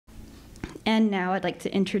And now I'd like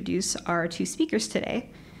to introduce our two speakers today.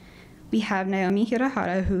 We have Naomi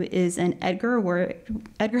Hirahara, who is an Edgar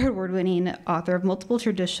Award-winning author of multiple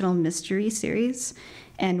traditional mystery series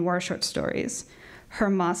and noir short stories. Her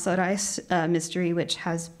Masarai mystery, which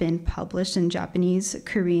has been published in Japanese,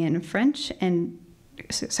 Korean, and French, and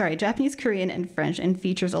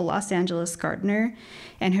features a Los Angeles gardener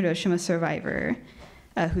and Hiroshima survivor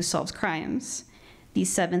who solves crimes. The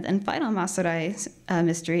seventh and final Masarai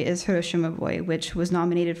mystery is Hiroshima Boy, which was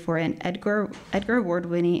nominated for an Edgar Award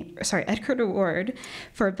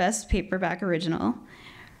for Best Paperback Original.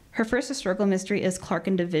 Her first historical mystery is Clark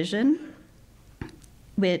and Division,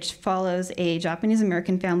 which follows a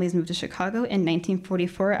Japanese-American family's move to Chicago in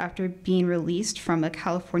 1944 after being released from a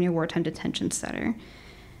California wartime detention center.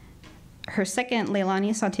 Her second,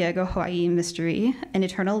 Leilani Santiago Hawaii mystery, An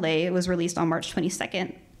Eternal Lei, was released on March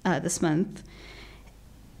 22nd this month.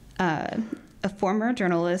 A former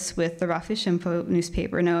journalist with the Rafu Shimpo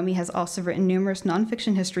newspaper, Naomi has also written numerous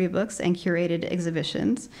nonfiction history books and curated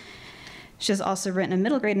exhibitions. She has also written a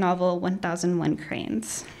middle grade novel, 1001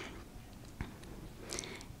 Cranes.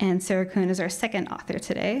 And Sarah Kuhn is our second author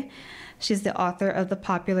today. She's the author of the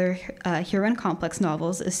popular Hero and Complex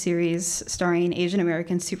novels, a series starring Asian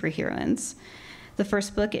American superheroines. The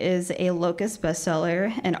first book is a Locust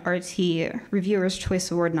bestseller, an RT Reviewer's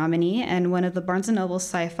Choice Award nominee, and one of the Barnes & Noble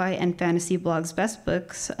Sci-Fi and Fantasy blog's best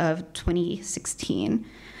books of 2016.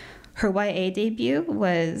 Her YA debut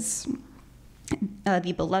was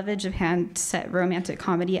the beloved Japan-set romantic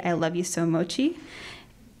comedy I Love You So Mochi.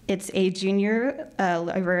 It's a Junior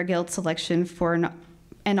Library Guild selection for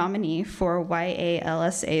a nominee for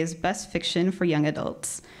YALSA's Best Fiction for Young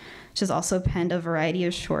Adults. She has also penned a variety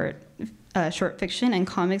of short fiction and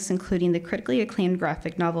comics, including the critically acclaimed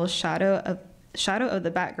graphic novel Shadow of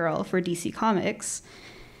the Batgirl for DC Comics,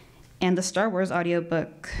 and the Star Wars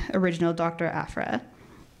audiobook original Dr. Aphra.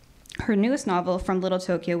 Her newest novel, From Little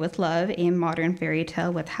Tokyo with Love, a modern fairy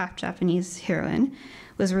tale with half-Japanese heroine,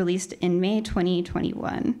 was released in May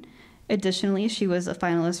 2021. Additionally, she was a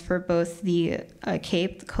finalist for both the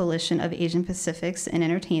CAPE, Coalition of Asian Pacifics in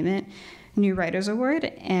Entertainment, New Writers Award,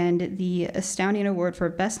 and the Astounding Award for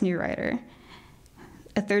Best New Writer.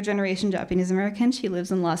 A third-generation Japanese American, she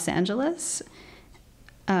lives in Los Angeles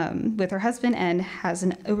with her husband and has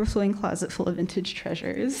an overflowing closet full of vintage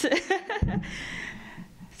treasures. So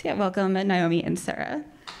yeah, welcome Naomi and Sarah.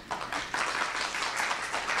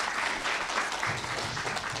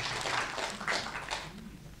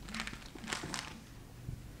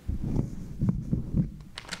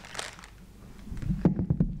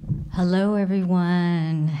 Hello,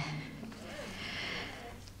 everyone.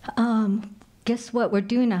 Guess what? We're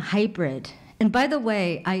doing a hybrid. And by the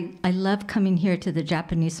way, I love coming here to the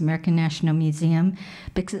Japanese American National Museum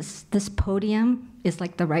because this podium is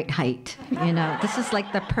like the right height. You know, this is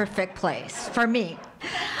like the perfect place for me.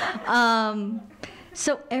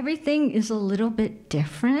 So everything is a little bit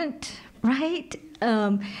different, right?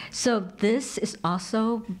 So this is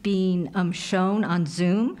also being shown on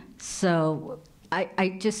Zoom. So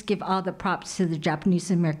I just give all the props to the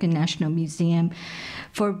Japanese American National Museum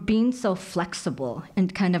for being so flexible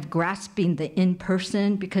and kind of grasping the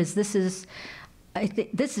in-person, because this is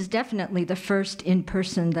definitely the first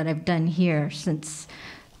in-person that I've done here since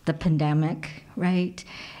the pandemic, right?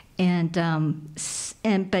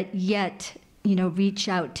 But yet, you know, reach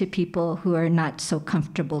out to people who are not so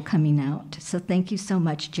comfortable coming out. So thank you so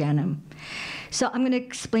much, Janum. So I'm going to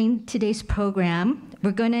explain today's program.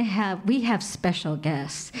 We have special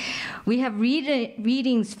guests. We have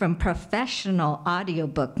readings from professional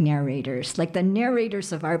audiobook narrators, like the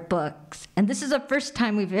narrators of our books. And this is the first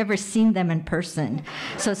time we've ever seen them in person.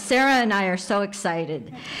 So Sarah and I are so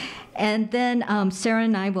excited. And then Sarah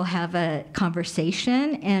and I will have a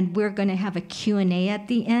conversation, and we're going to have a Q&A at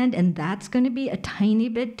the end, and that's going to be a tiny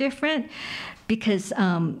bit different because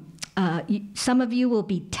some of you will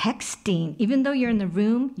be texting. Even though you're in the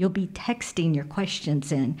room, you'll be texting your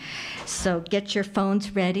questions in. So get your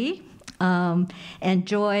phones ready. And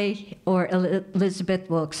Joy or Elizabeth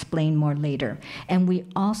will explain more later. And we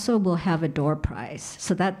also will have a door prize.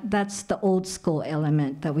 So that's the old school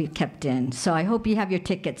element that we've kept in. So I hope you have your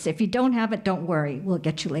tickets. If you don't have it, don't worry. We'll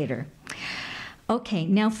get you later. Okay,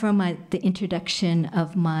 now for the introduction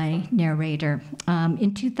of my narrator.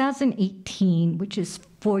 In 2018, which is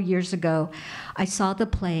 4 years ago, I saw the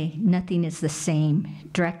play Nothing is the Same,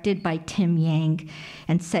 directed by Tim Yang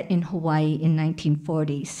and set in Hawaii in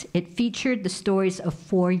 1940s. It featured the stories of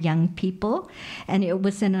 4 young people, and it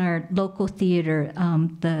was in our local theater,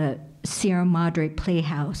 the Sierra Madre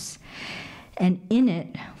Playhouse. And in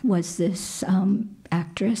it was this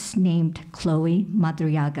actress named Chloe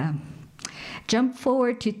Madriaga. Jump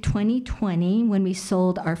forward to 2020 when we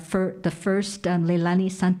sold the first Leilani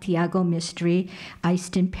Santiago mystery,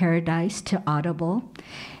 Iced in Paradise, to Audible.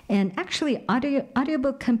 And actually,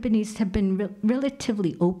 audiobook companies have been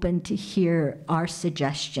relatively open to hear our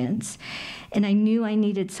suggestions. And I knew I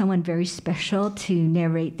needed someone very special to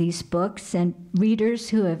narrate these books. And readers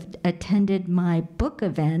who have attended my book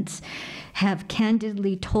events have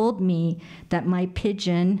candidly told me that my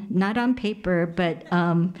pigeon, not on paper, but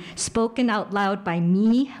spoken out loud by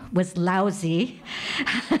me, was lousy.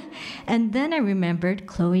 And then I remembered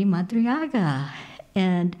Chloe Madriaga,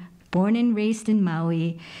 and born and raised in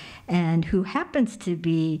Maui, and who happens to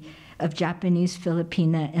be of Japanese,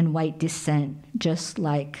 Filipina, and white descent, just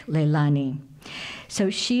like Leilani. So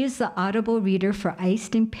she is the Audible reader for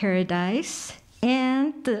Iced in Paradise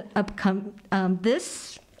and the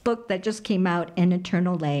this book that just came out, An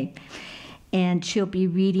Eternal Lei. And she'll be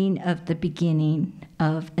reading of the beginning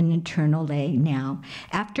of An Eternal Lei now.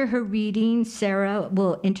 After her reading, Sarah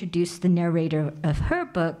will introduce the narrator of her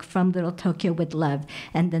book, From Little Tokyo with Love,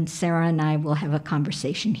 and then Sarah and I will have a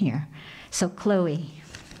conversation here. So, Chloe.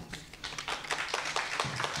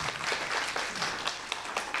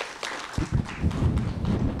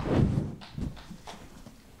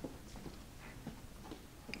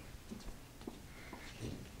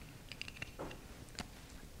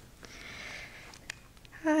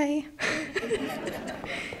 Hi.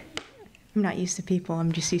 I'm not used to people.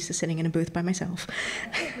 I'm just used to sitting in a booth by myself.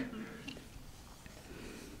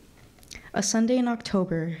 A Sunday in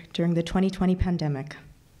October during the 2020 pandemic,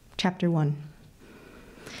 Chapter 1.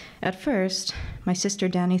 At first, my sister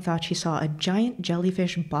Danny thought she saw a giant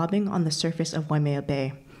jellyfish bobbing on the surface of Waimea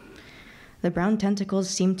Bay. The brown tentacles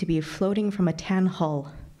seemed to be floating from a tan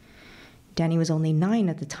hull. Danny was only 9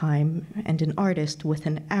 at the time and an artist with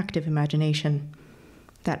an active imagination.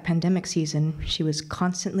 That pandemic season, she was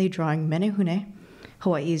constantly drawing menehune,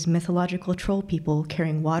 Hawaii's mythological troll people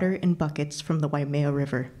carrying water in buckets from the Waimea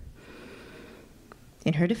River.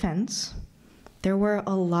 In her defense, there were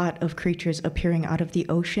a lot of creatures appearing out of the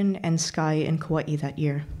ocean and sky in Kaua'i that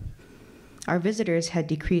year. Our visitors had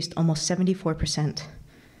decreased almost 74%.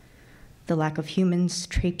 The lack of humans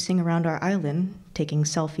traipsing around our island, taking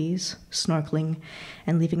selfies, snorkeling,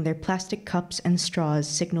 and leaving their plastic cups and straws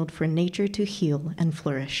signaled for nature to heal and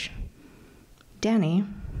flourish. Danny,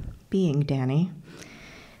 being Danny,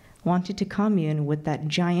 wanted to commune with that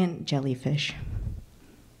giant jellyfish.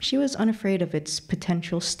 She was unafraid of its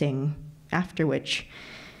potential sting, after which,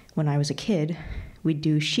 when I was a kid, we'd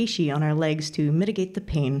do shishi on our legs to mitigate the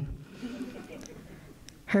pain.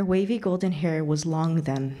 Her wavy golden hair was long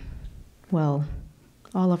then. Well,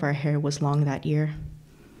 all of our hair was long that year.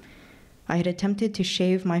 I had attempted to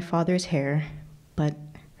shave my father's hair, but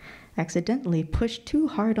accidentally pushed too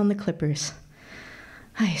hard on the clippers.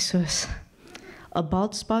 Ay, sus. A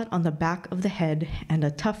bald spot on the back of the head and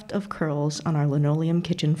a tuft of curls on our linoleum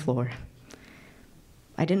kitchen floor.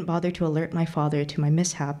 I didn't bother to alert my father to my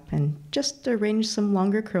mishap and just arranged some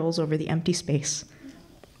longer curls over the empty space.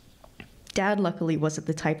 Dad luckily wasn't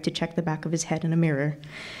the type to check the back of his head in a mirror,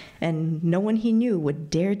 and no one he knew would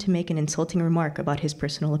dare to make an insulting remark about his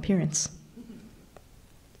personal appearance.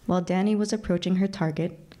 While Danny was approaching her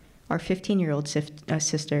target, our 15-year-old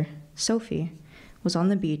sister, Sophie, was on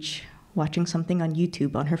the beach watching something on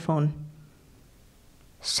YouTube on her phone.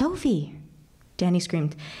 "Sophie!" Danny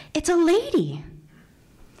screamed. "It's a lady!"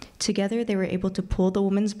 Together, they were able to pull the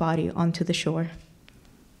woman's body onto the shore.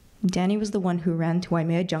 Danny was the one who ran to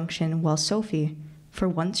Waimea Junction, while Sophie, for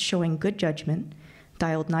once showing good judgment,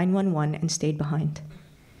 dialed 911 and stayed behind.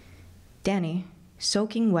 Danny,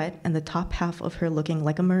 soaking wet and the top half of her looking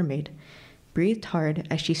like a mermaid, breathed hard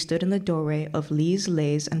as she stood in the doorway of Lee's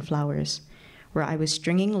Leis and Flowers, where I was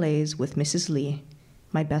stringing leis with Mrs. Lee,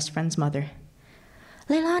 my best friend's mother.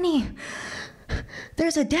 "Leilani,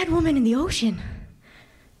 there's a dead woman in the ocean."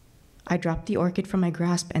 I dropped the orchid from my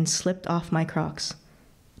grasp and slipped off my Crocs.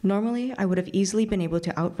 Normally, I would have easily been able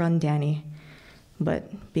to outrun Danny,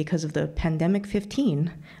 but because of the pandemic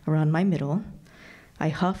 15 around my middle, I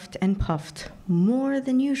huffed and puffed more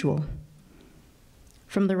than usual.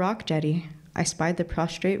 From the rock jetty, I spied the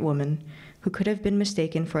prostrate woman who could have been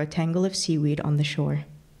mistaken for a tangle of seaweed on the shore.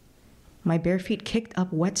 My bare feet kicked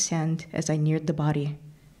up wet sand as I neared the body.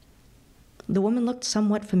 The woman looked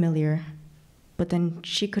somewhat familiar, but then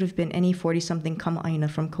she could have been any 40-something kama'aina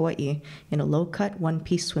from Kaua'i in a low-cut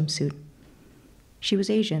one-piece swimsuit. She was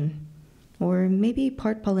Asian, or maybe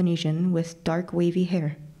part Polynesian with dark wavy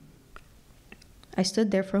hair. I stood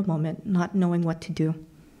there for a moment, not knowing what to do.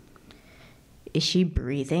 "Is she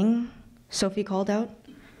breathing?" Sophie called out.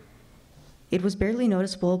 It was barely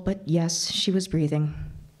noticeable, but yes, she was breathing.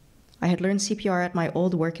 I had learned CPR at my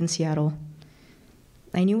old work in Seattle.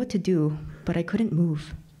 I knew what to do, but I couldn't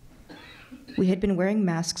move. We had been wearing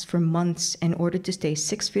masks for months in order to stay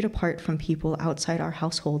 6 feet apart from people outside our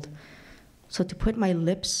household. So to put my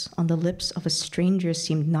lips on the lips of a stranger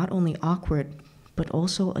seemed not only awkward, but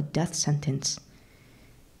also a death sentence.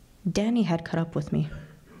 Danny had caught up with me.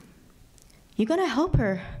 "You gonna help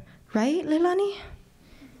her, right, Leilani?"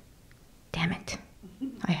 Damn it.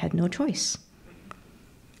 I had no choice.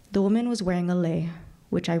 The woman was wearing a lei,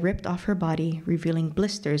 which I ripped off her body, revealing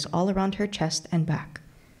blisters all around her chest and back.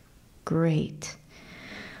 Great.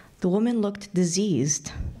 The woman looked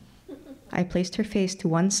diseased. I placed her face to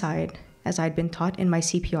one side, as I'd been taught in my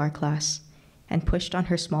CPR class, and pushed on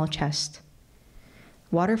her small chest.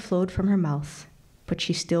 Water flowed from her mouth, but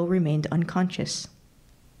she still remained unconscious.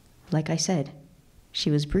 Like I said,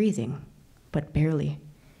 she was breathing, but barely.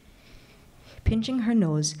 Pinching her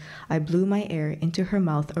nose, I blew my air into her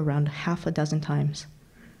mouth around 6 times.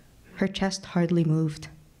 Her chest hardly moved.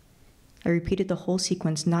 I repeated the whole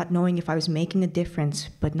sequence, not knowing if I was making a difference,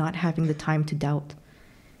 but not having the time to doubt.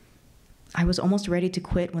 I was almost ready to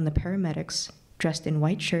quit when the paramedics, dressed in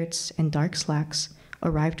white shirts and dark slacks,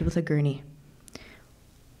 arrived with a gurney.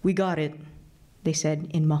 "We got it," they said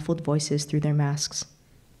in muffled voices through their masks.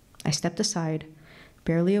 I stepped aside,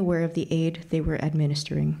 barely aware of the aid they were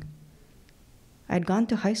administering. I'd gone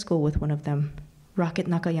to high school with one of them, Rocket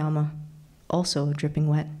Nakayama, also dripping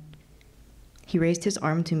wet. He raised his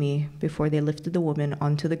arm to me before they lifted the woman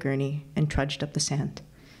onto the gurney and trudged up the sand.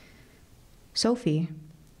 Sophie,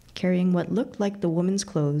 carrying what looked like the woman's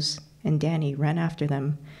clothes, and Danny ran after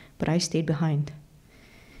them, but I stayed behind.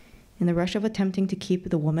 In the rush of attempting to keep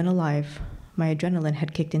the woman alive, my adrenaline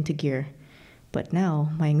had kicked into gear, but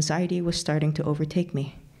now my anxiety was starting to overtake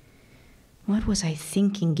me. What was I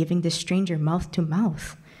thinking, giving this stranger mouth to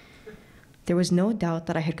mouth? There was no doubt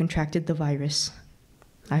that I had contracted the virus.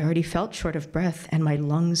 I already felt short of breath, and my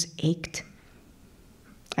lungs ached.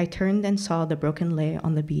 I turned and saw the broken lei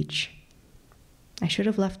on the beach. I should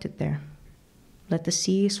have left it there, let the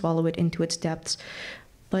sea swallow it into its depths,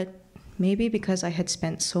 but maybe because I had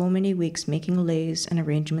spent so many weeks making leis and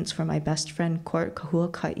arrangements for my best friend Courtney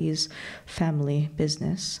Kahuakai's family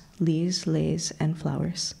business, leis and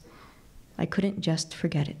flowers, I couldn't just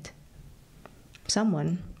forget it.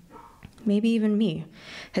 Someone, maybe even me,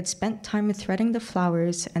 had spent time threading the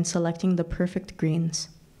flowers and selecting the perfect greens.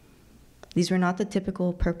 These were not the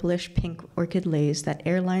typical purplish pink orchid leis that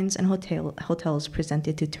airlines and hotels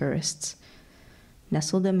presented to tourists.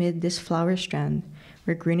 Nestled amid this flower strand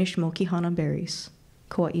were greenish mokihana berries,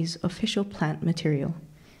 Kaua'i's official plant material,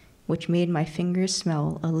 which made my fingers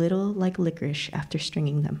smell a little like licorice after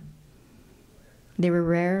stringing them. They were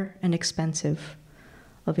rare and expensive,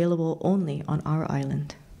 available only on our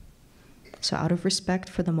island. So out of respect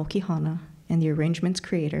for the mokihana and the arrangement's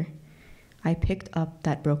creator, I picked up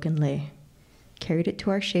that broken lei, carried it to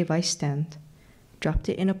our shave ice stand, dropped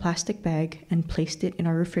it in a plastic bag, and placed it in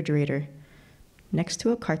our refrigerator, next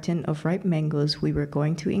to a carton of ripe mangoes we were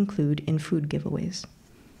going to include in food giveaways.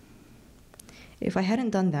 If I hadn't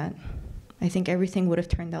done that, I think everything would have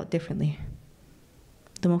turned out differently.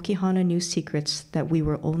 The mokihana knew secrets that we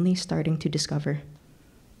were only starting to discover.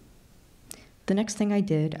 The next thing I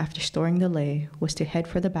did after storing the lei was to head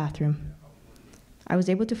for the bathroom. I was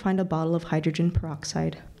able to find a bottle of hydrogen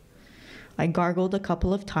peroxide. I gargled a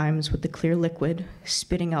couple of times with the clear liquid,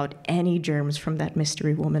 spitting out any germs from that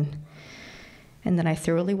mystery woman. And then I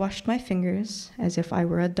thoroughly washed my fingers as if I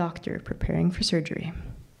were a doctor preparing for surgery.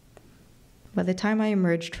 By the time I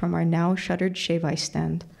emerged from our now shuttered shave ice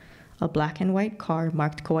stand, a black and white car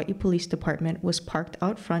marked Kaua'i Police Department was parked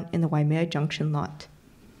out front in the Waimea Junction lot.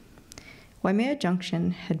 Waimea Junction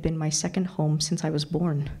had been my second home since I was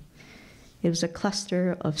born. It was a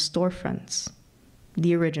cluster of storefronts,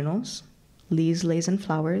 the originals, Lee's Leis and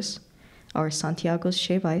Flowers, our Santiago's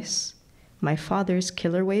Shave Ice, my father's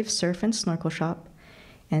Killer Wave Surf and Snorkel Shop,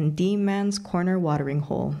 and D-Man's Corner Watering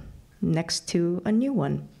Hole, next to a new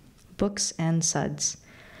one, Books and Suds,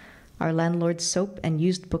 our landlord's soap and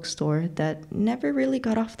used bookstore that never really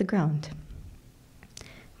got off the ground.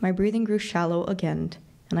 My breathing grew shallow again,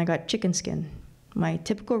 and I got chicken skin, my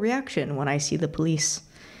typical reaction when I see the police.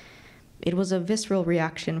 It was a visceral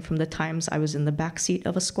reaction from the times I was in the backseat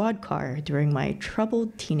of a squad car during my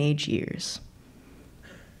troubled teenage years.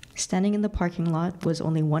 Standing in the parking lot was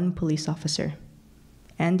only one police officer,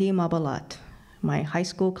 Andy Mabalat, my high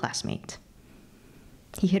school classmate.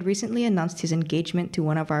 He had recently announced his engagement to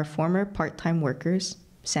one of our former part-time workers,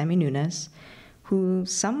 Sammy Nunes, who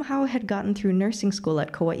somehow had gotten through nursing school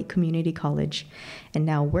at Kaua'i Community College and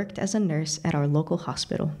now worked as a nurse at our local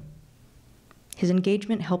hospital. His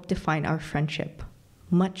engagement helped define our friendship,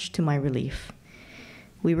 much to my relief.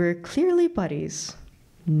 We were clearly buddies,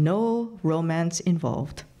 no romance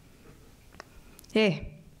involved.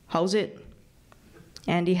 Hey, how's it?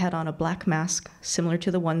 Andy had on a black mask, similar to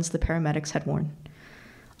the ones the paramedics had worn.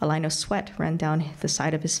 A line of sweat ran down the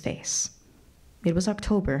side of his face. It was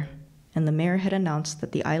October, and the mayor had announced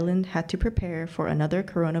that the island had to prepare for another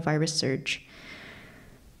coronavirus surge.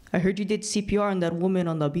 I heard you did CPR on that woman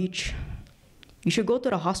on the beach. You should go to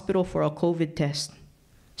the hospital for a COVID test.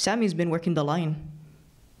 Sammy's been working the line.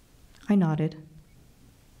 I nodded.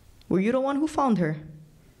 Were you the one who found her?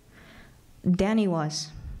 Danny was,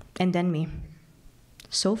 and then me.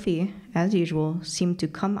 Sophie, as usual, seemed to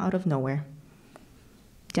come out of nowhere.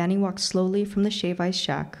 Danny walked slowly from the shave ice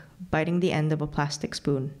shack, biting the end of a plastic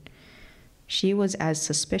spoon. She was as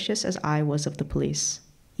suspicious as I was of the police,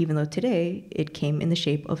 even though today it came in the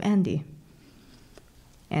shape of Andy.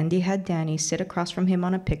 Andy had Danny sit across from him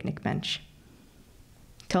on a picnic bench.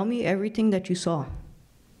 Tell me everything that you saw.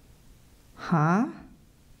 Huh?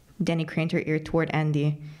 Danny craned her ear toward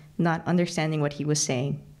Andy, not understanding what he was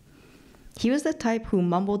saying. He was the type who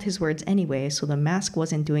mumbled his words anyway, so the mask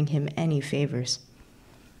wasn't doing him any favors.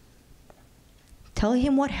 Tell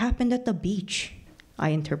him what happened at the beach,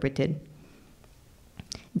 I interpreted.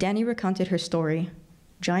 Danny recounted her story,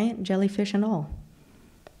 giant jellyfish and all.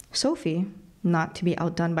 Sophie, not to be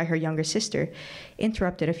outdone by her younger sister,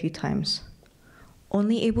 interrupted a few times.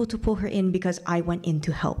 Only able to pull her in because I went in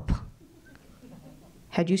to help.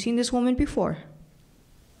 Had you seen this woman before?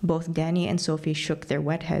 Both Danny and Sophie shook their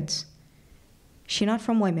wet heads. She not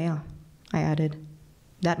from Waimea, I added.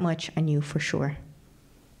 That much I knew for sure.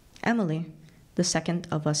 Emily, the second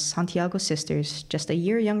of us Santiago sisters, just a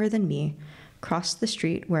year younger than me, crossed the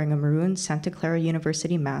street wearing a maroon Santa Clara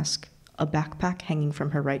University mask, a backpack hanging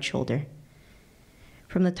from her right shoulder.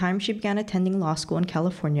 From the time she began attending law school in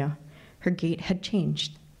California, her gait had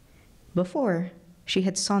changed. Before, she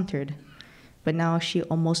had sauntered, but now she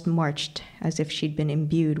almost marched as if she'd been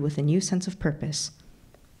imbued with a new sense of purpose.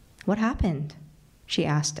 What happened? She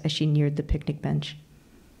asked as she neared the picnic bench.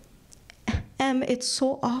 Em, it's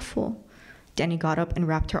so awful. Danny got up and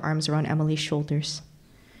wrapped her arms around Emily's shoulders.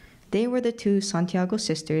 They were the two Santiago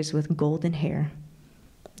sisters with golden hair.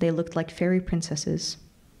 They looked like fairy princesses.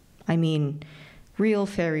 I mean, real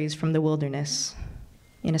fairies from the wilderness.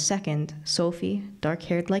 In a second, Sophie,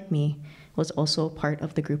 dark-haired like me, was also part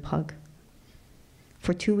of the group hug.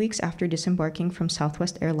 For 2 weeks after disembarking from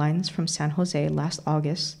Southwest Airlines from San Jose last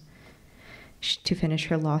August to finish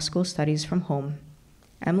her law school studies from home,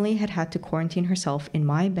 Emily had had to quarantine herself in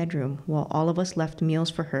my bedroom while all of us left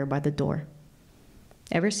meals for her by the door.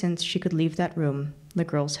 Ever since she could leave that room, the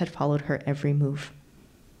girls had followed her every move.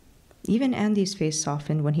 Even Andy's face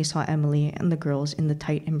softened when he saw Emily and the girls in the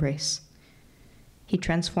tight embrace. He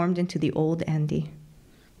transformed into the old Andy,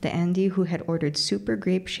 the Andy who had ordered super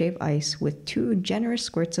grape shave ice with 2 generous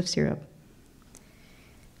squirts of syrup.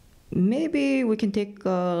 Maybe we can take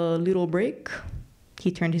a little break?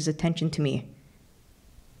 He turned his attention to me.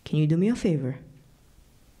 Can you do me a favor?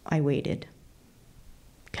 I waited.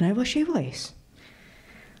 Can I have a shave ice?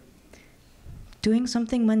 Doing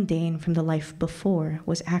something mundane from the life before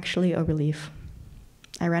was actually a relief.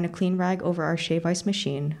 I ran a clean rag over our shave ice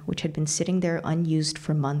machine, which had been sitting there unused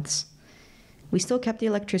for months. We still kept the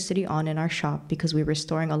electricity on in our shop because we were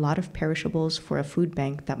storing a lot of perishables for a food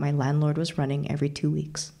bank that my landlord was running every 2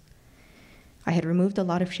 weeks. I had removed a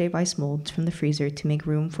lot of shave ice molds from the freezer to make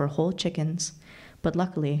room for whole chickens, but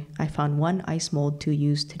luckily I found 1 ice mold to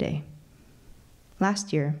use today.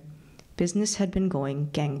 Last year, business had been going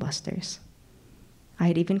gangbusters. I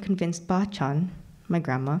had even convinced Ba-chan, my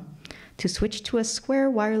grandma, to switch to a square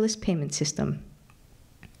wireless payment system.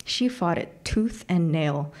 She fought it tooth and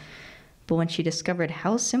nail, but when she discovered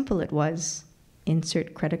how simple it was,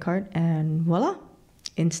 insert credit card and voila,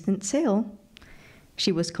 instant sale,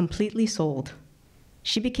 she was completely sold.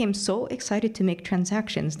 She became so excited to make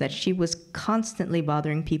transactions that she was constantly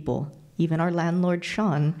bothering people, even our landlord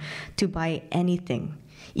Sean, to buy anything,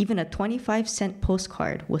 even a 25-cent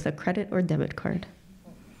postcard with a credit or debit card.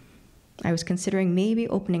 I was considering maybe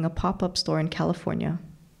opening a pop-up store in California,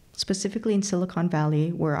 specifically in Silicon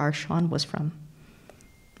Valley, where our Sean was from.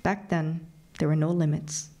 Back then, there were no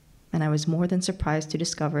limits, and I was more than surprised to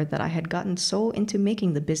discover that I had gotten so into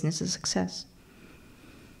making the business a success.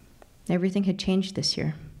 Everything had changed this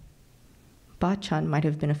year. Ba-chan might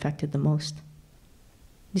have been affected the most.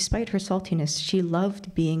 Despite her saltiness, she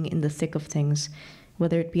loved being in the thick of things,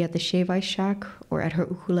 whether it be at the shave ice shack or at her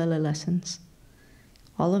ukulele lessons.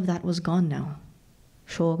 All of that was gone now.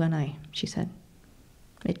 Shoganai, she said.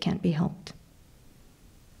 It can't be helped.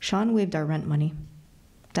 Sean waived our rent money.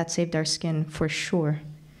 That saved our skin, for sure.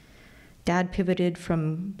 Dad pivoted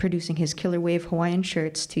from producing his killer wave Hawaiian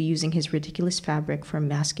shirts to using his ridiculous fabric for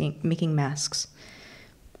making masks.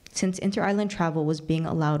 Since inter-island travel was being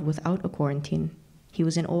allowed without a quarantine, he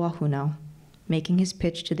was in Oahu now, making his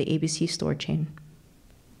pitch to the ABC store chain.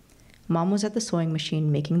 Mom was at the sewing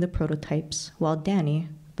machine making the prototypes, while Danny,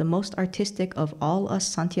 the most artistic of all us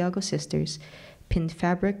Santiago sisters, pinned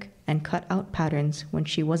fabric and cut out patterns when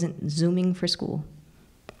she wasn't Zooming for school.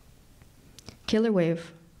 Killer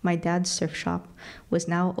Wave, my dad's surf shop, was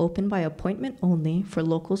now open by appointment only for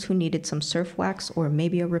locals who needed some surf wax or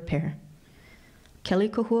maybe a repair. Kelly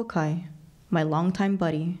Kahuakai, my longtime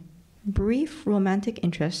buddy, brief romantic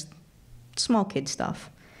interest, small kid stuff,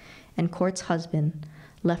 and Court's husband,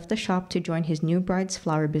 left the shop to join his new bride's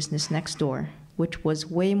flower business next door, which was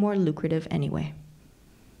way more lucrative anyway.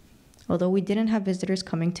 Although we didn't have visitors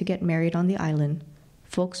coming to get married on the island,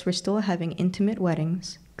 folks were still having intimate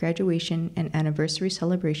weddings, graduation and anniversary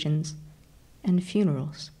celebrations, and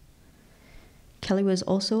funerals. Kelly was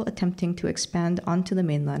also attempting to expand onto the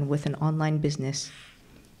mainland with an online business.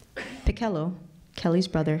 Pikello, Kelly's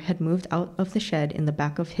brother, had moved out of the shed in the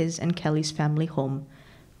back of his and Kelly's family home,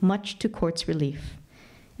 much to Court's relief,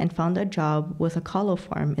 and found a job with a kalo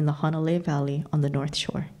farm in the Hanalei Valley on the North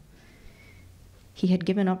Shore. He had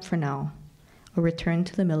given up for now, a return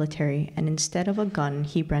to the military, and instead of a gun,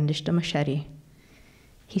 he brandished a machete.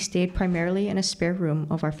 He stayed primarily in a spare room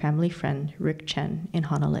of our family friend, Rick Chen, in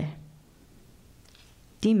Hanalei.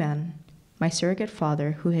 D-Man, my surrogate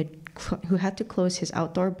father, who had to close his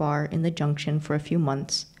outdoor bar in the Junction for a few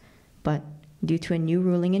months, but, due to a new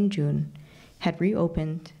ruling in June, had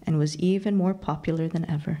reopened and was even more popular than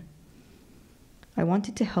ever. I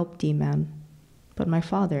wanted to help D-Man, but my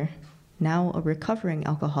father, now a recovering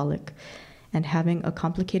alcoholic and having a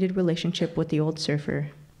complicated relationship with the old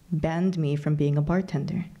surfer, banned me from being a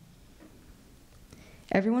bartender.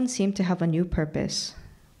 Everyone seemed to have a new purpose,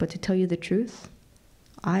 but to tell you the truth,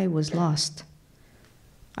 I was lost.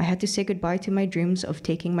 I had to say goodbye to my dreams of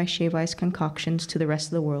taking my shave ice concoctions to the rest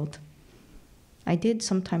of the world. I did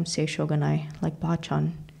sometimes say shogunai, like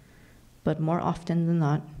bachan, but more often than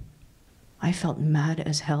not, I felt mad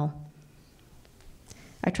as hell.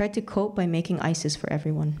 I tried to cope by making ices for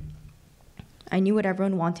everyone. I knew what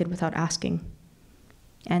everyone wanted without asking.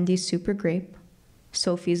 Andy's Super Grape,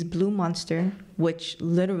 Sophie's Blue Monster, which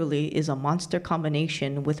literally is a monster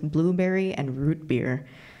combination with blueberry and root beer.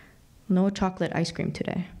 No chocolate ice cream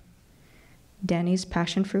today. Danny's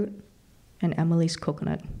Passion Fruit, and Emily's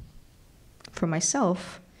Coconut. For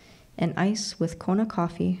myself, an ice with Kona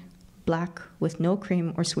coffee, black with no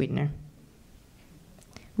cream or sweetener.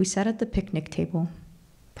 We sat at the picnic table,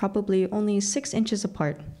 probably only 6 inches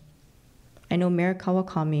apart. I know Mayor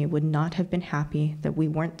Kawakami would not have been happy that we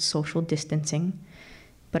weren't social distancing,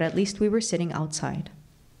 but at least we were sitting outside.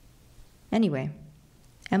 Anyway,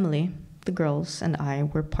 Emily, the girls, and I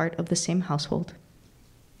were part of the same household.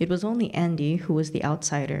 It was only Andy who was the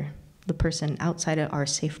outsider, the person outside of our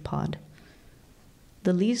safe pod.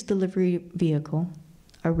 The Lee's delivery vehicle,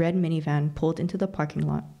 a red minivan, pulled into the parking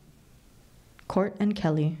lot. Court and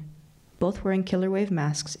Kelly, both wearing killer wave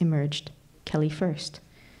masks, emerged, Kelly first.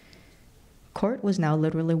 Court was now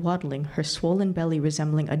literally waddling, her swollen belly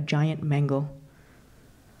resembling a giant mango.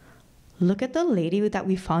 "Look at the lady that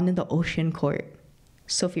we found in the ocean, Court."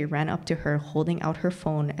 Sophie ran up to her, holding out her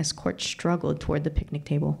phone as Court struggled toward the picnic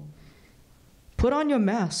table. "Put on your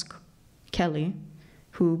mask." Kelly,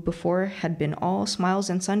 who before had been all smiles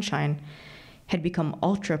and sunshine, had become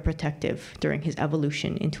ultra protective during his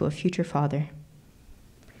evolution into a future father.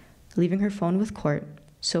 Leaving her phone with Court,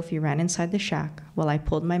 Sophie ran inside the shack while I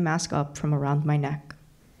pulled my mask up from around my neck.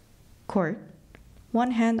 Court,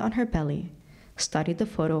 one hand on her belly, studied the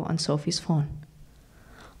photo on Sophie's phone.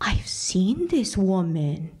 "I've seen this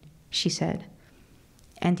woman," she said.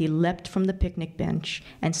 Andy leapt from the picnic bench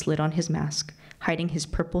and slid on his mask, hiding his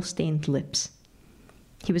purple-stained lips.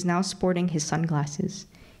 He was now sporting his sunglasses,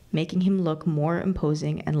 making him look more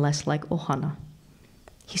imposing and less like Ohana.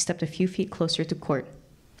 He stepped a few feet closer to Court.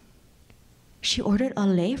 "She ordered a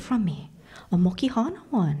lei from me, a mokihana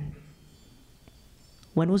one."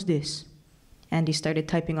 "When was this?" Andy started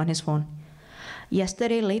typing on his phone.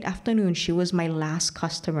 "Yesterday late afternoon, she was my last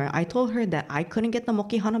customer. I told her that I couldn't get the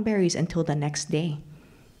mokihana berries until the next day."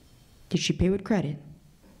 "Did she pay with credit?"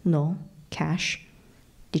 "No, cash."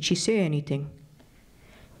 "Did she say anything?"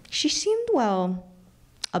 "She seemed, well,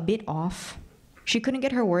 a bit off. She couldn't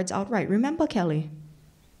get her words out right. Remember, Kelly?"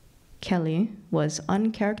 Kelly was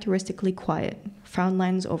uncharacteristically quiet, frown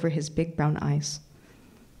lines over his big brown eyes.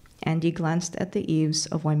 Andy glanced at the eaves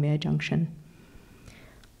of Waimea Junction.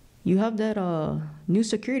 You have that new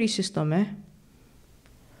security system, eh?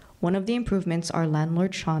 One of the improvements our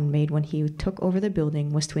landlord Sean made when he took over the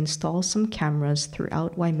building was to install some cameras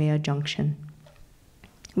throughout Waimea Junction.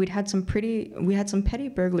 We had some petty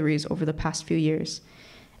burglaries over the past few years,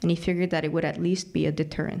 and he figured that it would at least be a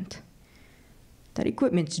deterrent. That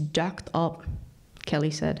equipment's jacked up,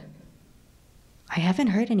 Kelly said. I haven't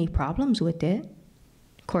heard any problems with it.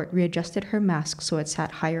 Court readjusted her mask so it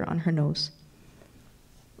sat higher on her nose.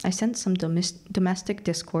 I sensed some domestic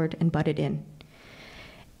discord and butted in.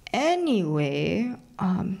 Anyway,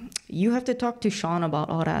 you have to talk to Sean about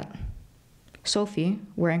all that. Sophie,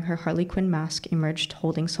 wearing her Harley Quinn mask, emerged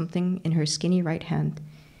holding something in her skinny right hand.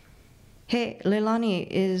 Hey, Leilani,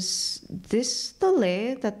 is this the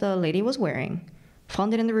lei that the lady was wearing?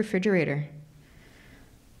 Found it in the refrigerator.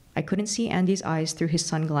 I couldn't see Andy's eyes through his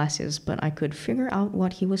sunglasses, but I could figure out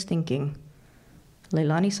what he was thinking.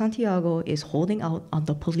 Leilani Santiago is holding out on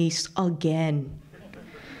the police again.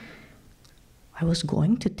 I was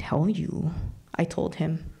going to tell you, I told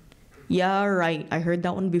him. Yeah, right, I heard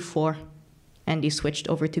that one before. Andy switched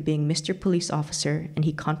over to being Mr. Police Officer, and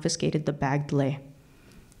he confiscated the bagged lei.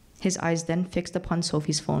 His eyes then fixed upon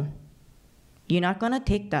Sophie's phone. You're not gonna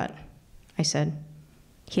take that, I said.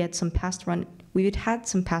 We had some past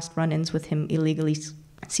run-ins with him illegally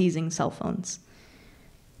seizing cell phones.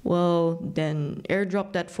 Well, then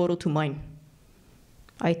airdrop that photo to mine.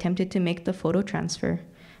 I attempted to make the photo transfer,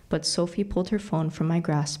 but Sophie pulled her phone from my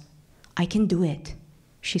grasp. I can do it,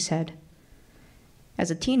 she said. As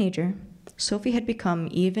a teenager, Sophie had become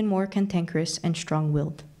even more cantankerous and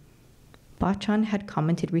strong-willed. Bachan had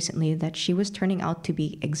commented recently that she was turning out to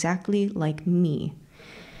be exactly like me,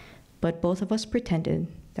 but both of us pretended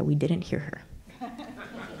that we didn't hear her.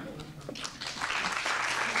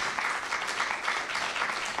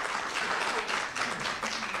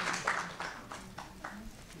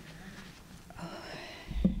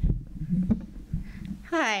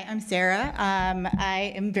 Hi, I'm Sarah.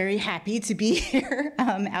 I am very happy to be here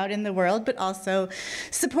out in the world, but also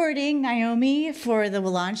supporting Naomi for the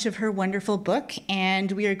launch of her wonderful book.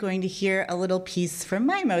 And we are going to hear a little piece from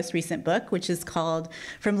my most recent book, which is called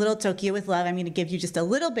From Little Tokyo with Love. I'm going to give you just a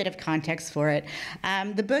little bit of context for it.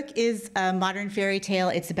 The book is a modern fairy tale.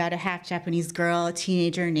 It's about a half-Japanese girl, a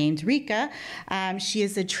teenager named Rika. She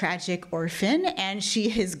is a tragic orphan, and she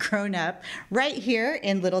has grown up right here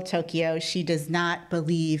in Little Tokyo. She does not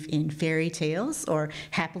believe in fairy tales or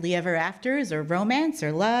happily ever afters or romance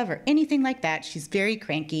or love or anything like that. She's very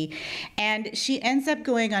cranky, and she ends up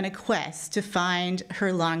going on a quest to find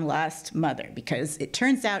her long-lost mother because it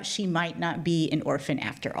turns out she might not be an orphan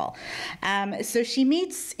after all. So she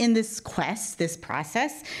meets in this quest, this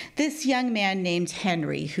process, this young man named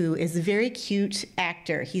Henry, who is a very cute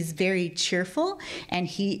actor. He's very cheerful, and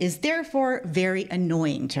he is therefore very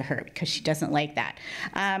annoying to her because she doesn't like that.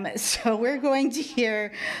 So we're going to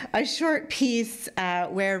hear a short piece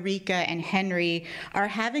where Rika and Henry are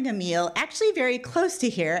having a meal, actually very close to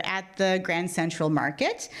here at the Grand Central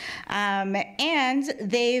Market. And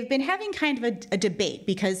they've been having kind of a debate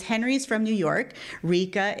because Henry's from New York,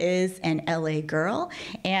 Rika is an LA girl,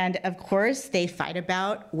 and of course they fight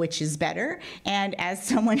about which is better. And as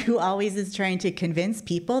someone who always is trying to convince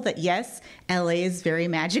people that yes, LA is very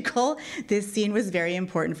magical, this scene was very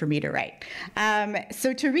important for me to write.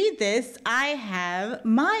 So to read this, I have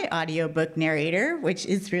my audiobook narrator, which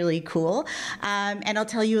is really cool, and I'll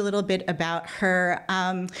tell you a little bit about her.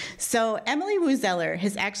 So Emily Wu Zeller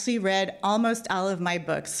has actually read almost all of my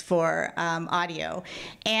books for audio,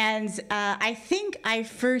 and I think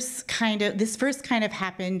this first kind of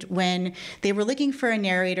happened when they were looking for a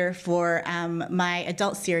narrator for my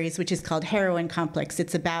adult series, which is called Heroine Complex.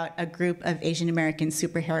 It's about a group of Asian American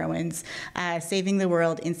superheroines saving the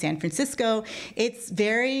world in San Francisco. It's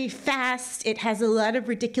very fast. It has a lot of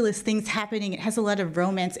ridiculous things happening. It has a lot of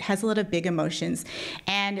romance. It has a lot of big emotions.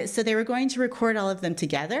 And so they were going to record all of them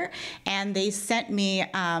together. And they sent me,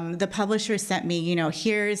 the publisher sent me,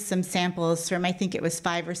 here's some samples from, I think it was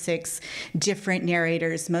 5 or 6 different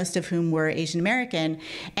narrators, most of whom were Asian American.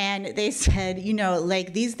 And they said,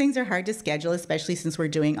 like these things are hard to schedule, especially since we're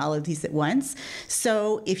doing all of these at once.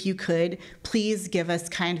 So if you could, please give us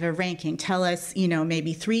kind of a ranking. Tell us,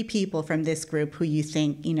 maybe 3 people from this group who you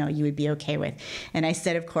think, you would be okay with. And I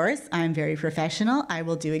said, of course, I'm very professional. I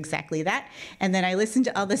will do exactly that. And then I listened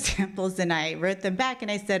to all the samples and I wrote them back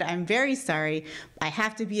and I said, I'm very sorry. I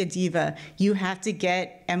have to be a diva. You have to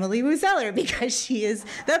get Emily Wu Zeller because she is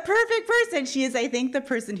the perfect person. She is, I think, the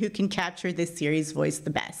person who can capture this series' voice the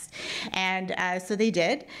best. And so they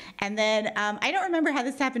did. And then I don't remember how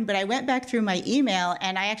this happened, but I went back through my email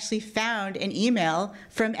and I actually found an email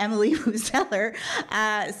from Emily Wu Zeller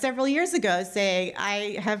several years ago saying,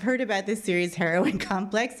 I have heard about this series, Heroine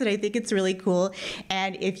Complex, and I think it's really cool.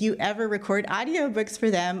 And if you ever record audiobooks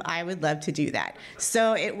for them, I would love to do that.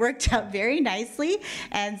 So it worked out very nicely.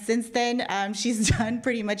 And since then, she's done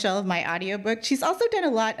pretty much all of my audiobooks. She's also done a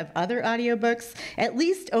lot of other audiobooks, at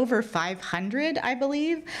least over 500, I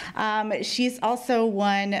believe. She's also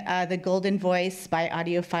won the Golden Voice by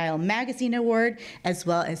Audiophile Magazine Award, as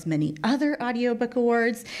well as many other audiobook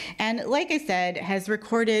awards. And like I said, has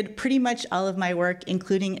recorded pretty much all of my work,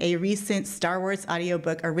 including a recent Star Wars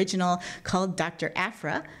audiobook original called Dr.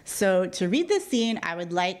 Aphra. So to read this scene, I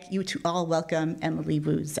would like you to all welcome Emily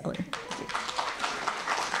Wu Zeller.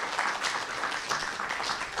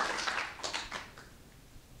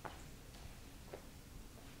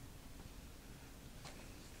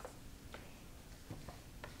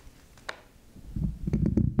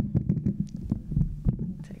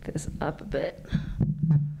 This up a bit.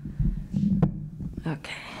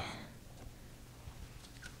 Okay.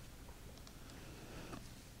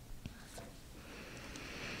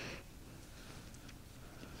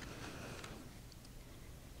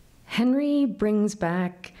 Henry brings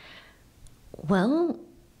back, well,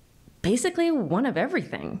 basically one of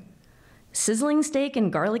everything. Sizzling steak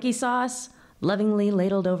and garlicky sauce, lovingly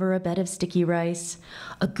ladled over a bed of sticky rice,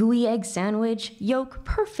 a gooey egg sandwich, yolk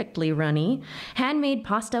perfectly runny, handmade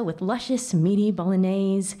pasta with luscious, meaty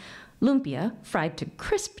bolognese, lumpia fried to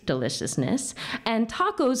crisp deliciousness, and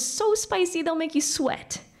tacos so spicy they'll make you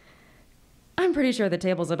sweat. I'm pretty sure the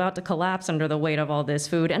table's about to collapse under the weight of all this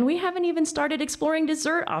food, and we haven't even started exploring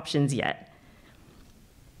dessert options yet.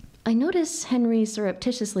 I notice Henry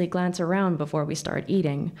surreptitiously glance around before we start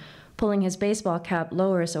eating, pulling his baseball cap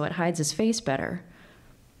lower so it hides his face better.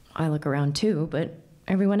 I look around too, but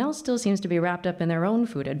everyone else still seems to be wrapped up in their own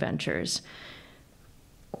food adventures.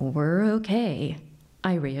 We're okay,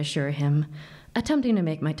 I reassure him, attempting to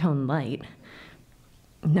make my tone light.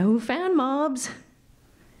 No fan mobs.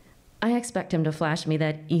 I expect him to flash me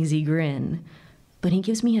that easy grin, but he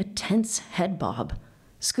gives me a tense head bob,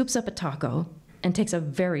 scoops up a taco, and takes a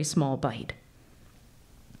very small bite.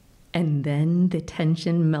 And then the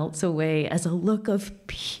tension melts away as a look of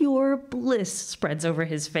pure bliss spreads over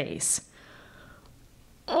his face.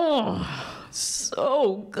 Oh,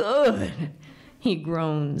 so good, he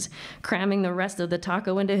groans, cramming the rest of the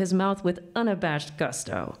taco into his mouth with unabashed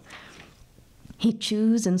gusto. He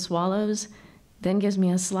chews and swallows, then gives me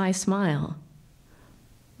a sly smile.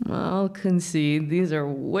 I'll concede these are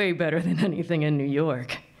way better than anything in New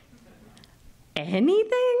York.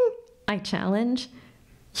 Anything? I challenge.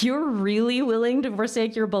 You're really willing to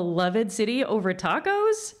forsake your beloved city over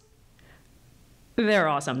tacos? They're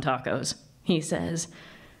awesome tacos, he says.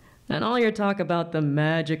 And all your talk about the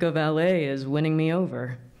magic of LA is winning me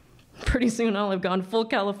over. Pretty soon I'll have gone full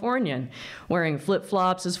Californian, wearing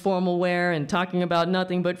flip-flops as formal wear and talking about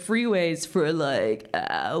nothing but freeways for like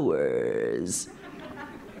hours.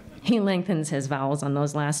 He lengthens his vowels on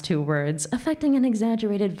those last two words, affecting an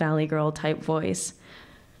exaggerated Valley Girl type voice.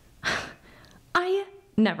 I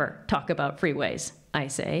never talk about freeways, I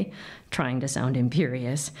say, trying to sound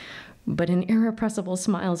imperious, but an irrepressible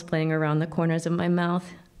smile's playing around the corners of my mouth,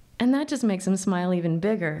 and that just makes him smile even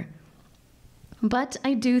bigger. But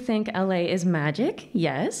I do think LA is magic,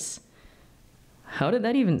 yes. How did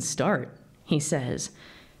that even start? He says.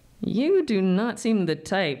 You do not seem the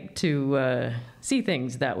type to see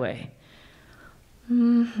things that way.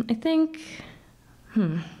 I think,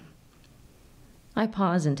 I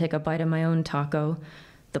pause and take a bite of my own taco,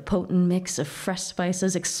 the potent mix of fresh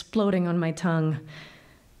spices exploding on my tongue.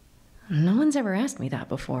 No one's ever asked me that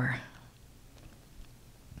before.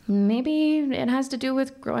 Maybe it has to do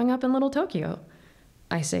with growing up in Little Tokyo,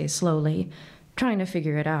 I say slowly, trying to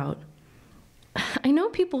figure it out. I know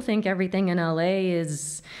people think everything in LA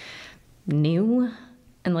is new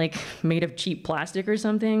and like made of cheap plastic or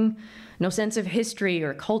something. No sense of history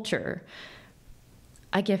or culture.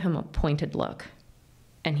 I give him a pointed look,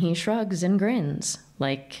 and he shrugs and grins,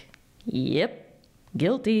 like, yep,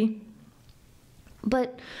 guilty.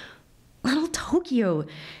 But Little Tokyo,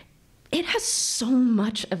 it has so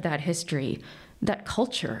much of that history, that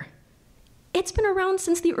culture. It's been around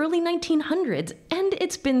since the early 1900s, and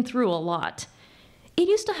it's been through a lot. It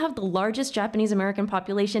used to have the largest Japanese American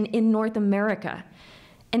population in North America.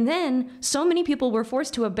 And then so many people were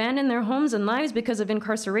forced to abandon their homes and lives because of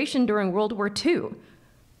incarceration during World War II.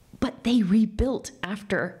 But they rebuilt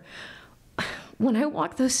after. When I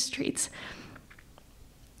walk those streets,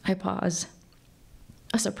 I pause,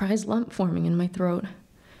 a surprise lump forming in my throat.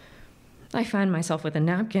 I find myself with a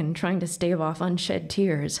napkin trying to stave off unshed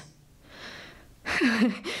tears.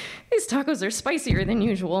 These tacos are spicier than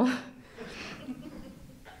usual.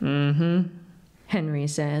 Mm-hmm, Henry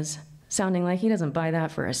says, sounding like he doesn't buy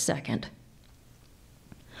that for a second.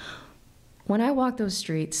 When I walk those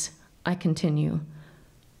streets, I continue,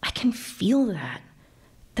 I can feel that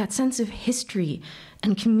sense of history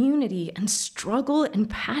and community and struggle and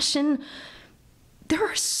passion. There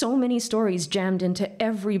are so many stories jammed into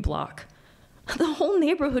every block. The whole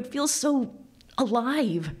neighborhood feels so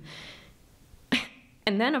alive.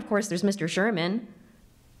 And then, of course, there's Mr. Sherman.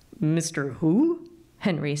 Mr. who?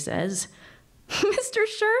 Henry says. Mr.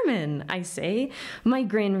 Sherman, I say, my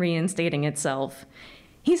grin reinstating itself.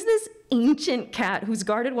 He's this ancient cat who's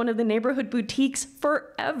guarded one of the neighborhood boutiques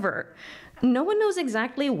forever. No one knows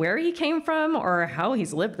exactly where he came from or how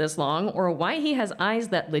he's lived this long or why he has eyes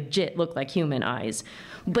that legit look like human eyes.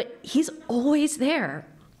 But he's always there,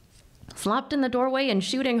 flopped in the doorway and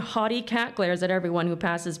shooting haughty cat glares at everyone who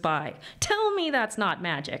passes by. Tell me that's not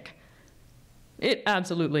magic. It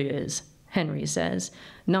absolutely is, Henry says,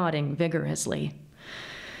 nodding vigorously.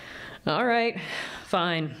 All right,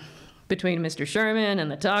 fine. Between Mr. Sherman and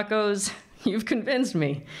the tacos, you've convinced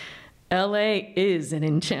me. LA is an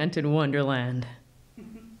enchanted wonderland.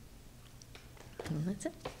 And that's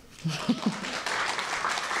it.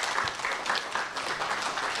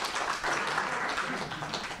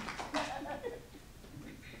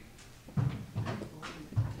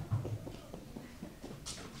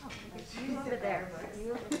 Over there.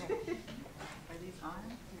 Are these on?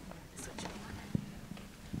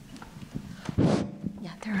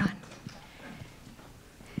 Yeah, they're on.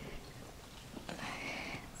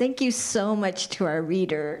 Thank you so much to our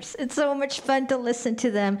readers. It's so much fun to listen to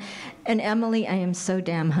them. And Emily, I am so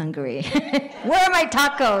damn hungry. Where are my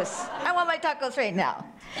tacos? I want my tacos right now.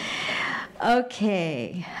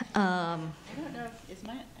 Okay. I don't know if,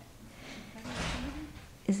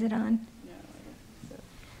 Is it on?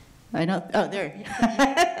 I don't, oh, there.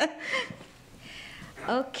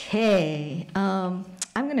 Okay. I'm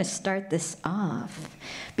going to start this off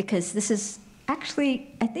because this is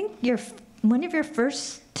actually, I think, one of your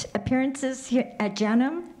first appearances here at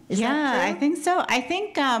Janum. Is that true? I think so. I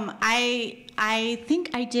think I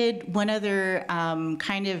think I did one other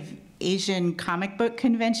kind of Asian comic book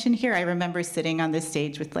convention here. I remember sitting on this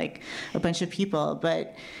stage with like a bunch of people,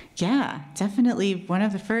 but yeah, definitely one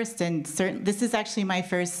of the first. And this is actually my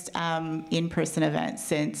first in-person event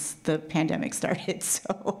since the pandemic started.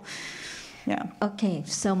 So, yeah. Okay,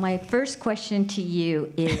 so my first question to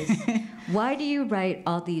you is, why do you write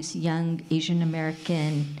all these young Asian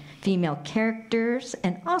American female characters?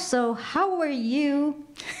 And also, how were you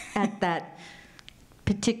at that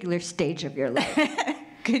particular stage of your life?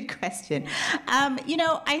 Good question.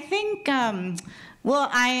 I think, well,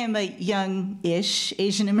 I am a young-ish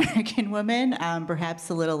Asian American woman, perhaps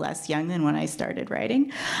a little less young than when I started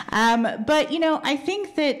writing. But, I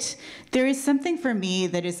think that there is something for me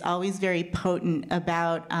that is always very potent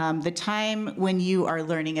about the time when you are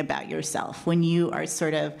learning about yourself, when you are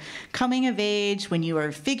sort of coming of age, when you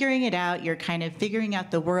are figuring it out, you're kind of figuring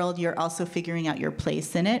out the world, you're also figuring out your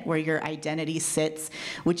place in it, where your identity sits,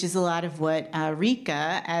 which is a lot of what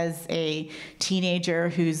Rika, as a teenager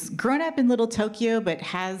who's grown up in Little Tokyo, but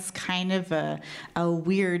has kind of a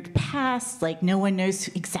weird past, like no one knows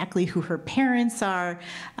exactly who her parents are.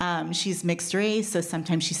 She's mixed race, so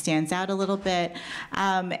sometimes she stands out a little bit.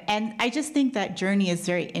 And I just think that journey is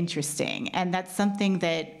very interesting. And that's something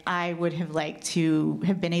that I would have liked to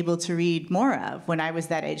have been able to read more of when I was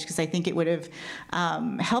that age, because I think it would have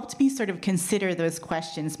helped me sort of consider those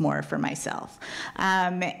questions more for myself.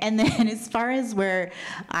 And then as far as where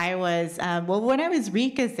I was, well, when I was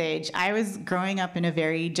Rika's age, I was growing up in a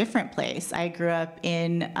very different place. I grew up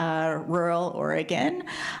in rural Oregon.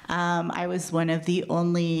 I was one of the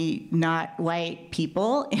only not white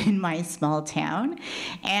people in my small town.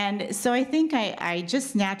 And so I think I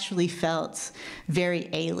just naturally felt very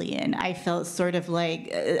alien. I felt sort of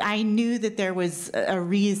like I knew that there was a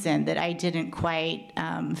reason that I didn't quite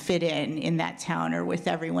fit in that town or with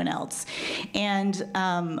everyone else. And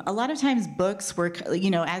a lot of times books were,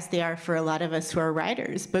 as they are for a lot of us who are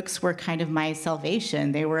writers, books were kind of my salvation.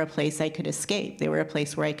 They were a place I could escape. They were a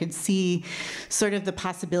place where I could see sort of the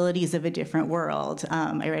possibilities of a different world.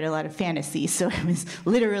 I read a lot of fantasy, so it was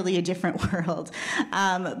literally a different world.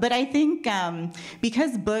 But I think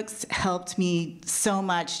because books helped me so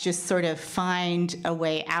much just sort of find a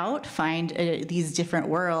way out, find these different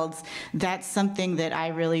worlds, that's something that I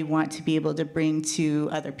really want to be able to bring to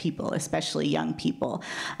other people, especially young people.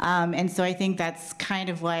 And so I think that's kind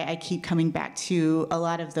of why I keep coming back to a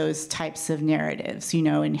lot of those types of narratives. You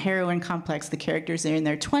know, in Heroine Complex, the characters are in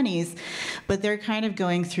their 20s, but they're kind of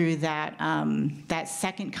going through that that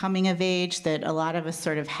second coming of age that a lot of us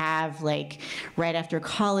sort of have, like right after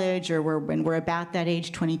college, or when we're about that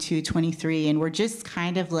age, 22, 23, and we're just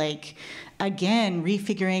kind of like, again,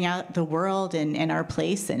 refiguring out the world and our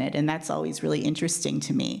place in it, and that's always really interesting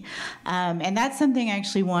to me. And that's something I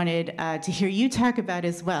actually wanted to hear you talk about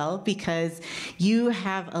as well, because you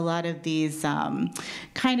have a lot of these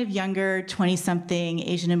kind of younger 20-something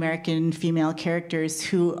Asian American female characters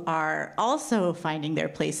who are also finding their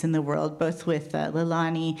place in the world, both with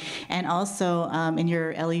Leilani and also in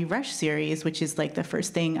your Ellie Rush series, which is like the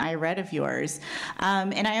first thing I read of yours.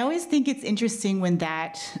 And I always think it's interesting when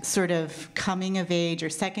that sort of coming of age or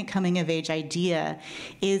second coming of age idea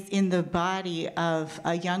is in the body of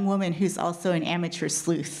a young woman who's also an amateur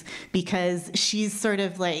sleuth, because she's sort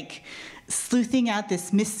of like sleuthing out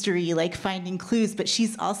this mystery, like finding clues, but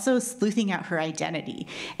she's also sleuthing out her identity.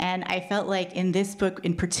 And I felt like in this book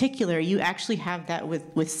in particular, you actually have that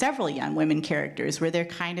with several young women characters, where they're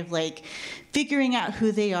kind of like figuring out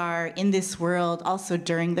who they are in this world, also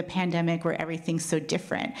during the pandemic where everything's so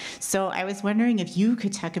different. So I was wondering if you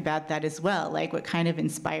could talk about that as well, like what kind of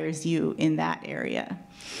inspires you in that area.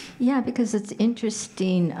 Yeah, because it's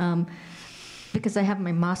interesting. Because I have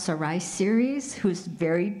my Masa Rai series, who's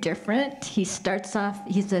very different. He starts off,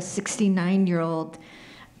 he's a 69-year-old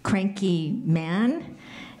cranky man,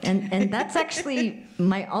 and that's actually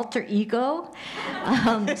my alter ego.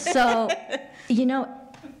 So, you know,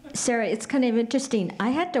 Sarah, it's kind of interesting.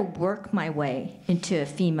 I had to work my way into a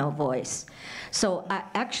female voice. So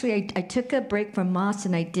I took a break from Moss,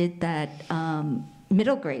 and I did that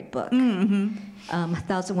middle grade book. Mm-hmm.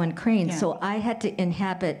 1001 Cranes. Yeah. So I had to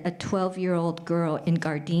inhabit a 12-year-old girl in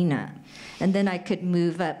Gardena, and then I could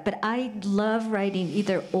move up. But I love writing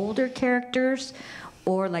either older characters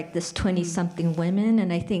or like this 20-something women,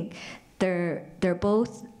 and I think they're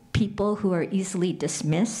both people who are easily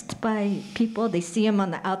dismissed by people. They see them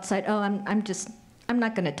on the outside. Oh, I'm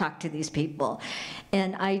not going to talk to these people,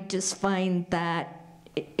 and I just find that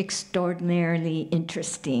extraordinarily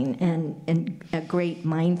interesting and a great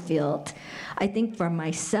minefield. I think for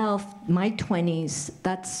myself, my 20s,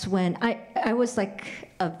 that's when I was like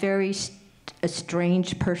a very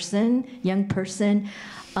strange person, young person.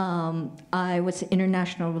 I was an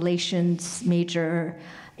international relations major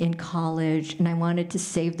in college, and I wanted to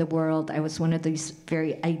save the world. I was one of these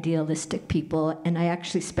very idealistic people, and I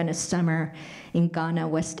actually spent a summer in Ghana,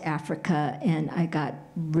 West Africa, and I got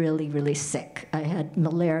really, really sick. I had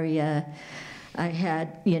malaria. I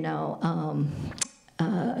had,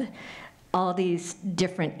 all these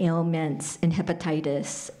different ailments and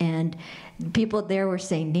hepatitis, and people there were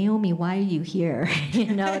saying, Naomi, why are you here?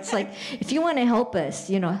 It's like, if you want to help us,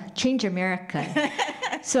 change America.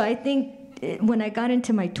 So I think when I got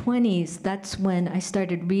into my 20s, that's when I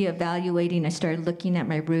started reevaluating. I started looking at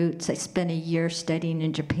my roots. I spent a year studying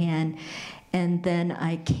in Japan. And then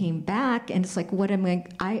I came back, and it's like,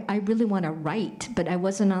 I really want to write, but I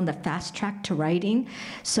wasn't on the fast track to writing.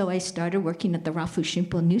 So I started working at the Rafu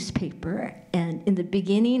Shimpo newspaper. And in the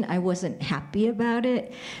beginning, I wasn't happy about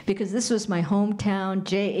it, because this was my hometown,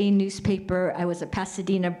 JA newspaper. I was a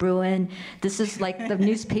Pasadena Bruin. This is like the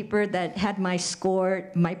newspaper that had my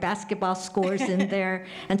basketball scores in there.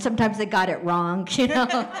 And sometimes they got it wrong,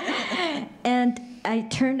 And I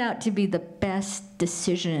turned out to be the best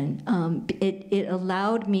decision. It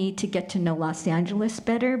allowed me to get to know Los Angeles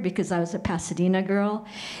better, because I was a Pasadena girl.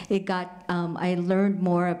 I learned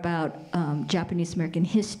more about Japanese American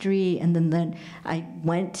history, and then I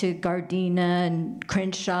went to Gardena and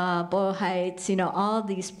Crenshaw, Boyle Heights, all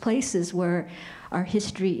these places where our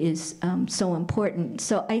history is so important.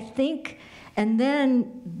 So I think, and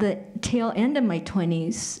then the tail end of my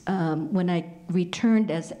 20s, when I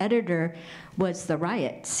returned as editor, was the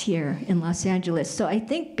riots here in Los Angeles. So I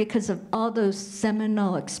think because of all those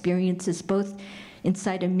seminal experiences, both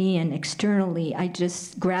inside of me and externally, I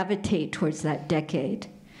just gravitate towards that decade.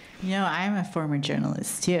 I'm a former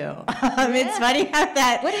journalist too. It's funny how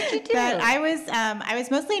that. What did you do? That I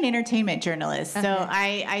was mostly an entertainment journalist. So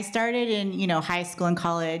I started in high school and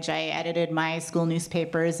college. I edited my school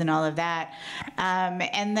newspapers and all of that.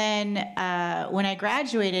 And then when I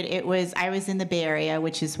graduated, I was in the Bay Area,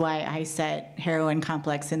 which is why I set Heroine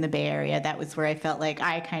Complex in the Bay Area. That was where I felt like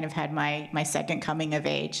I kind of had my second coming of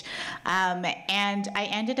age. And I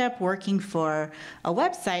ended up working for a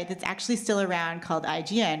website that's actually still around called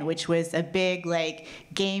IGN, which was a big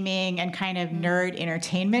gaming and kind of nerd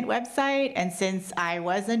entertainment website. And since I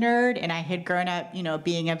was a nerd and I had grown up,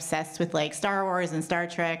 being obsessed with Star Wars and Star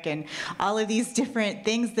Trek and all of these different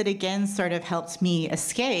things that again sort of helped me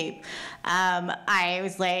escape, I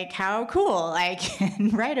was like, how cool, I can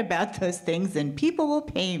write about those things and people will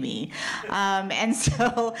pay me. And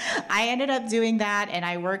so I ended up doing that, and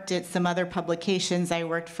I worked at some other publications. I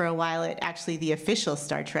worked for a while at actually the official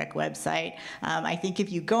Star Trek website. I think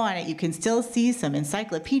if you go on it, you can still see some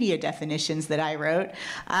encyclopedia definitions that I wrote.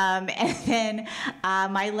 And then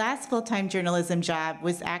my last full-time journalism job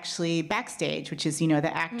was actually Backstage, which is,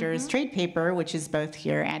 the Actors trade paper, which is both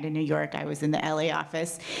here and in New York. I was in the LA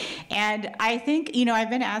office. And I think, I've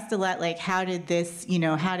been asked a lot, how did this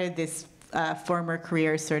former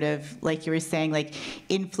career sort of, like you were saying,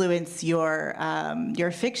 influence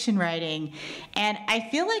your fiction writing? And I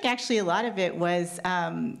feel like actually a lot of it was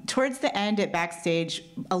towards the end at Backstage.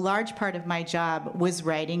 A large part of my job was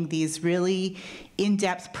writing these really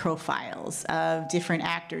in-depth profiles of different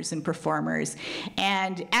actors and performers.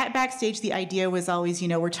 And at Backstage, the idea was always,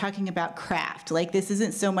 we're talking about craft. This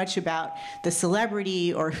isn't so much about the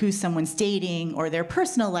celebrity or who someone's dating or their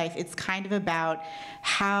personal life. It's kind of about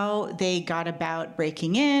how they got about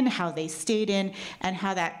breaking in, how they stayed in, and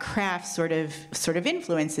how that craft sort of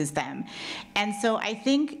influences them. And so I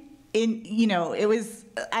think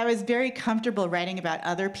I was very comfortable writing about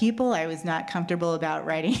other people. I was not comfortable about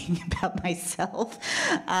writing about myself.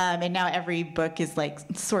 And now every book is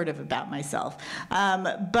sort of about myself.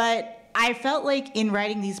 But I felt like in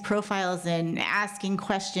writing these profiles and asking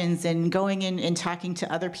questions and going in and talking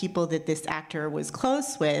to other people that this actor was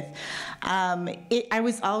close with, I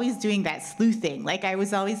was always doing that sleuthing. I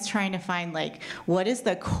was always trying to find what is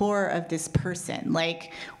the core of this person?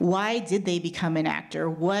 Why did they become an actor?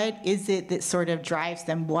 What is it that sort of drives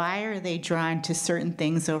them? Why are they drawn to certain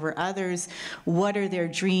things over others? What are their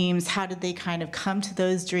dreams? How did they kind of come to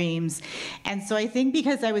those dreams? And so I think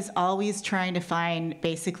because I was always trying to find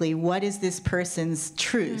basically what is this person's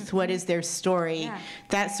truth? What is their story? Yeah.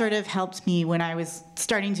 That sort of helped me when I was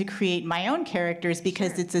starting to create my own characters,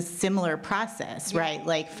 because it's a similar process,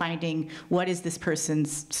 right? Finding what is this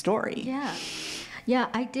person's story. Yeah,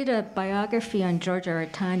 I did a biography on Georgia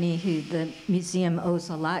Artani, who the museum owes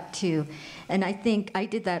a lot to. And I think I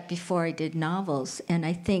did that before I did novels. And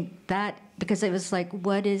I think that, because it was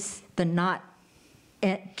what is the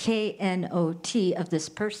KNOT of this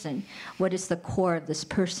person? What is the core of this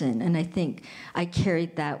person? And I think I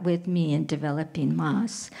carried that with me in developing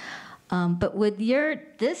Moss. But with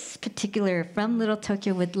this particular From Little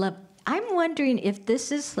Tokyo with Love, I'm wondering if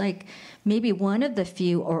this is maybe one of the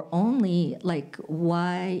few or only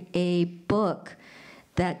YA book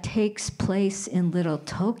that takes place in Little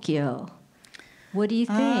Tokyo. What do you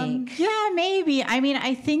think? Yeah, maybe. I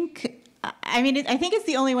think it's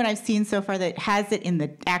the only one I've seen so far that has it in the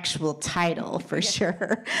actual title, for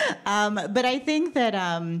sure. But I think that,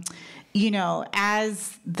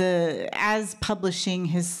 as publishing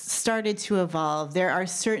has started to evolve, there are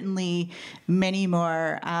certainly many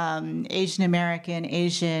more Asian American,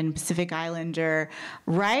 Asian, Pacific Islander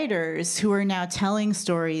writers who are now telling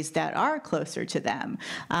stories that are closer to them.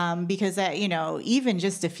 Because, even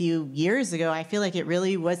just a few years ago, I feel like it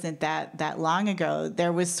really wasn't that long ago,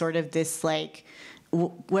 there was sort of this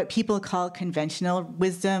what people call conventional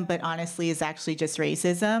wisdom, but honestly is actually just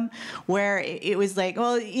racism, where it was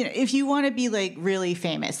if you want to be really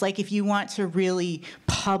famous, if you want to really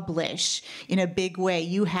publish in a big way,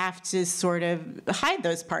 you have to sort of hide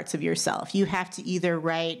those parts of yourself. You have to either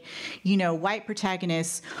write, white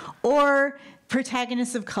protagonists or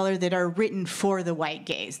protagonists of color that are written for the white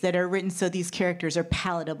gaze, that are written so these characters are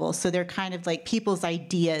palatable, so they're kind of people's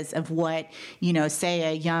ideas of what, say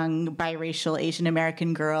a young biracial Asian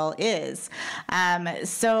American girl is.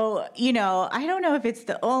 So, I don't know if it's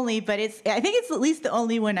the only, but I think it's at least the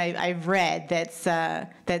only one I've read that's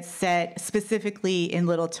set specifically in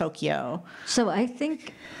Little Tokyo. So I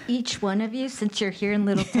think each one of you, since you're here in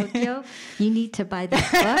Little Tokyo, you need to buy this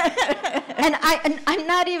book. And I'm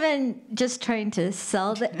not even just trying trying to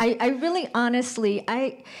sell that. I really, honestly,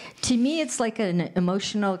 to me, it's like an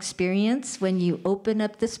emotional experience when you open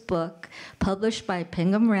up this book published by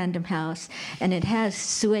Penguin Random House, and it has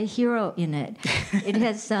Suehiro in it. It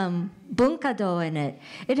has Bunkado in it.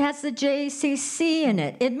 It has the JCC in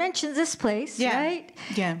it. It mentions this place, right?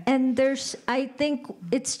 Yeah. And I think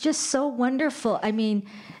it's just so wonderful. I mean,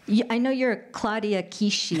 I know you're a Claudia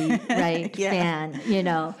Kishi, right, fan, you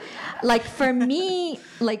know. Like, for me,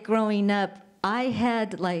 like, growing up, I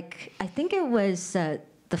had, like, I think it was the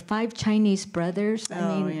 5 Chinese brothers,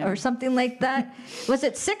 or something like that. Was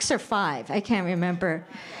it 6 or 5? I can't remember.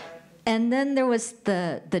 And then there was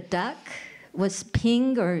the duck, was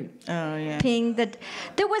Ping or Ping. That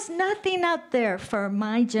there was nothing out there for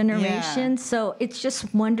my generation. So it's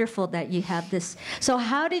just wonderful that you have this. So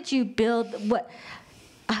how did you build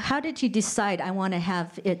how did you decide I want to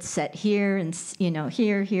have it set here and, you know,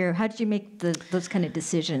 here? How did you make those kind of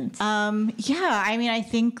decisions? I mean, I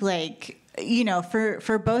think, like, you know,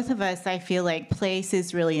 for both of us, I feel like place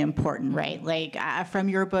is really important, right? Like, from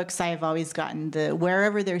your books, I've always gotten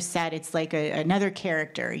wherever they're set, it's like another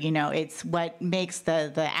character, you know, it's what makes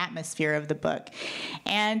the atmosphere of the book.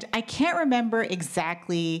 And I can't remember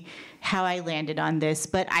exactly how I landed on this,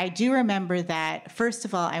 but I do remember that, first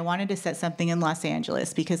of all, I wanted to set something in Los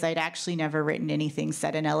Angeles because I'd actually never written anything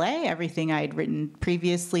set in LA. Everything I'd written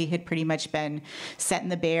previously had pretty much been set in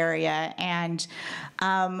the Bay Area. And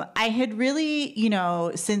I had really, you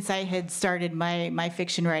know, since I had started my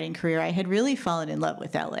fiction writing career, I had really fallen in love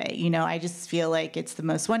with LA. You know, I just feel like it's the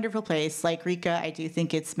most wonderful place. Like Rika, I do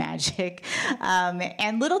think it's magic.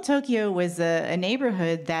 And Little Tokyo was a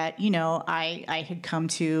neighborhood that, you know, I had come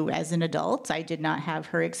to as an adult. I did not have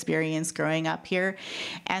her experience growing up here.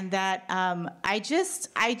 And that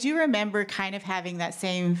I do remember kind of having that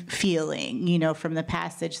same feeling, you know, from the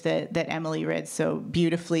passage that Emily read so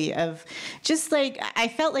beautifully, of just like, I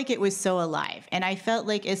felt like it was so alive. And I felt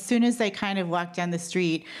like as soon as I kind of walked down the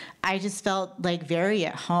street, I just felt like very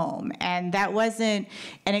at home. And that wasn't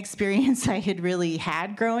an experience I had really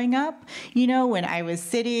had growing up. You know, when I was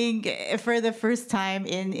sitting for the first time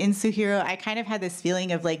in Suehiro, I kind of had this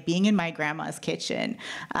feeling of like being in my grandma's kitchen.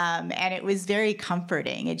 And it was very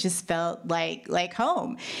comforting. It just felt like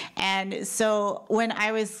home. And so when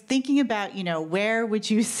I was thinking about, you know, where would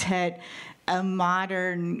you set a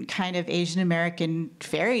modern kind of Asian American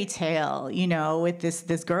fairy tale, you know, with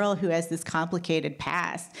this girl who has this complicated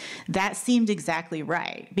past, that seemed exactly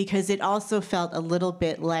right, because it also felt a little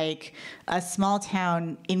bit like a small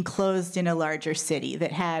town enclosed in a larger city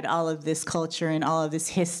that had all of this culture and all of this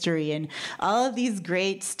history and all of these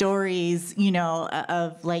great stories, you know,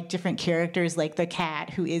 of like different characters, like the cat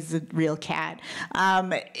who is a real cat.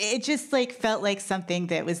 It just like felt like something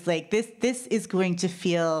that was like, this is going to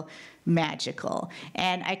feel magical.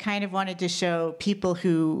 And I kind of wanted to show people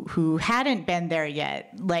who hadn't been there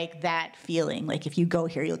yet, like that feeling. Like if you go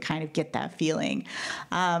here, you'll kind of get that feeling.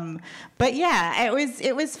 But yeah,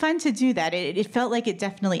 it was fun to do that. It felt like it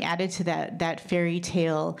definitely added to that fairy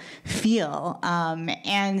tale feel.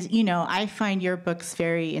 And you know, I find your books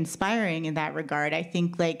very inspiring in that regard. I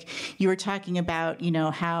think like you were talking about, you know,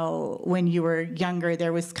 how when you were younger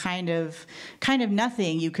there was kind of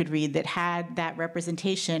nothing you could read that had that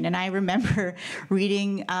representation. And I remember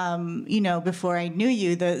reading, you know, before I knew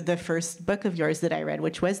you, the first book of yours that I read,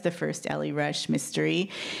 which was the first Ellie Rush mystery,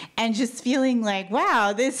 and just feeling like,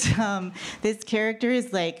 wow, this character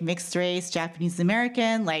is like mixed race, Japanese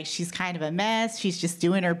American, like she's kind of a mess, she's just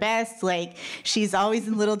doing her best, like she's always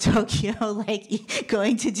in Little Tokyo, like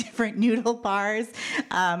going to different noodle bars.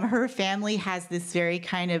 Her family has this very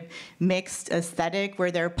kind of mixed aesthetic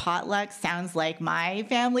where their potluck sounds like my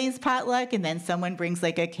family's potluck, and then someone brings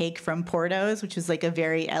like a cake from Porto's, which is like a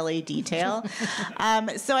very LA detail.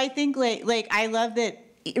 So I think like I love that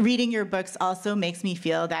reading your books also makes me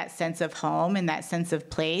feel that sense of home and that sense of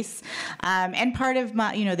place. And part of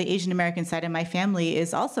my, you know, the Asian American side of my family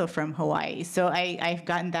is also from Hawaii. So I've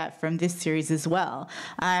gotten that from this series as well.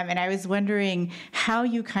 And I was wondering how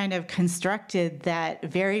you kind of constructed that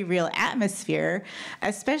very real atmosphere,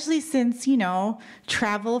 especially since, you know,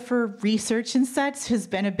 travel for research and such has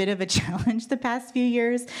been a bit of a challenge the past few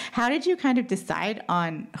years. How did you kind of decide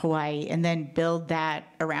on Hawaii and then build that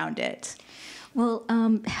around it? Well,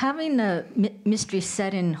 having a mystery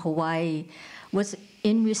set in Hawaii was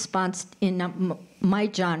in response in my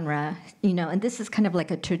genre, you know, and this is kind of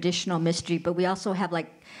like a traditional mystery, but we also have like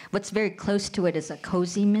what's very close to it is a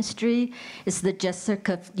cozy mystery. It's the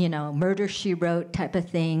Jessica, you know, Murder, She Wrote type of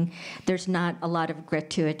thing. There's not a lot of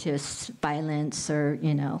gratuitous violence or,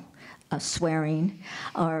 you know, swearing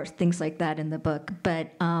or things like that in the book,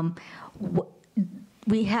 but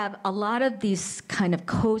we have a lot of these kind of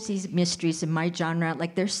cozy mysteries in my genre,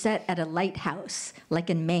 like they're set at a lighthouse, like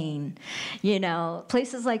in Maine, you know,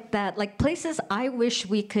 places like that, like places I wish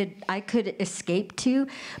I could escape to,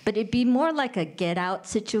 but it'd be more like a Get Out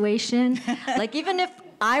situation. Like even if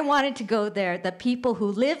I wanted to go there, the people who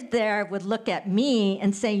lived there would look at me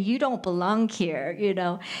and say, you don't belong here, you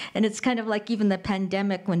know? And it's kind of like even the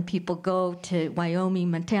pandemic when people go to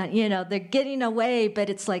Wyoming, Montana, you know, they're getting away, but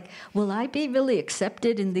it's like, will I be really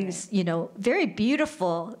accepted in these, you know, very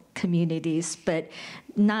beautiful communities, but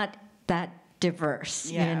not that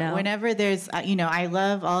diverse, you know? Whenever there's, you know, I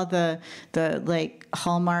love all the like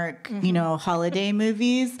Hallmark, you know, holiday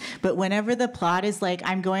movies, but whenever the plot is like,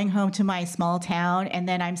 I'm going home to my small town and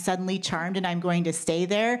then I'm suddenly charmed and I'm going to stay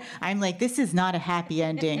there, I'm like, this is not a happy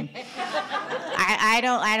ending. I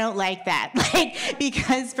don't like that. Like,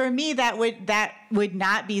 because for me, that would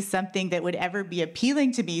not be something that would ever be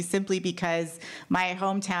appealing to me, simply because my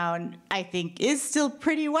hometown, I think, is still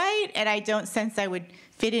pretty white, and I don't sense I would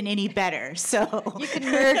fit in any better. So you can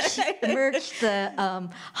merge the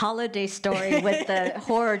holiday story with the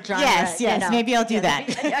horror genre. Yes, you know. maybe I'll do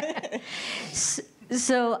that.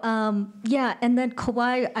 So yeah, and then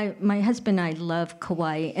Kaua'i. My husband and I love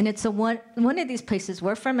Kaua'i, and it's one of these places.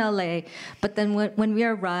 We're from LA, but then when we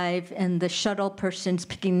arrive and the shuttle person's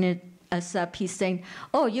picking us up, he's saying,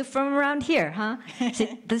 "Oh, you from around here, huh?"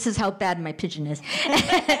 See, this is how bad my pidgin is,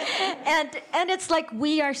 and it's like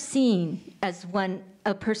we are seen as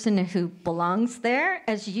a person who belongs there,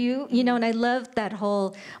 as you know. And I love that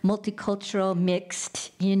whole multicultural,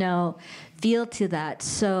 mixed, you know, feel to that.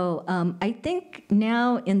 So I think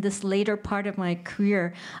now in this later part of my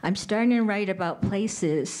career, I'm starting to write about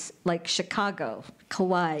places like Chicago,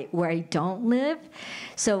 Kaua'i, where I don't live.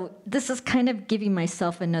 So this is kind of giving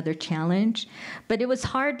myself another challenge. But it was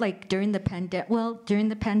hard, like during the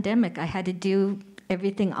pandemic, I had to do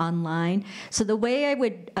everything online. So the way I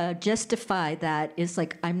would justify that is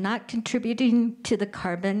like, I'm not contributing to the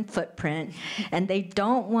carbon footprint, and they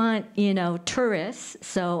don't want, you know, tourists.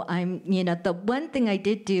 So I'm, you know, the one thing I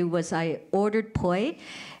did do was I ordered poi,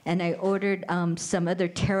 and I ordered some other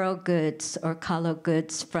taro goods or kalo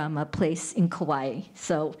goods from a place in Kaua'i.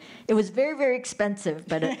 So it was very, very expensive,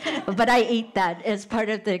 but I ate that as part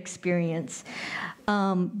of the experience.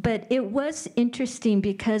 But it was interesting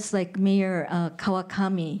because, like Mayor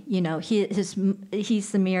Kawakami, you know,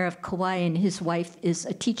 he's the mayor of Kaua'i, and his wife is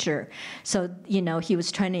a teacher. So, you know, he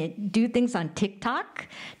was trying to do things on TikTok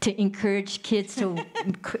to encourage kids to,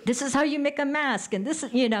 this is how you make a mask, and this,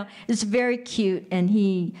 you know, it's very cute, and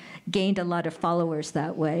he gained a lot of followers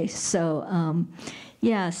that way. So,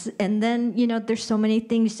 yes, and then, you know, there's so many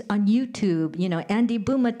things on YouTube. You know, Andy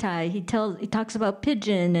Bumatai, he talks about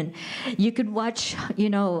pigeon, and you could watch, you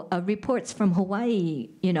know, reports from Hawaii,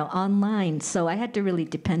 you know, online. So I had to really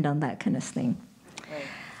depend on that kind of thing.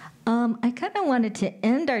 Right. I kind of wanted to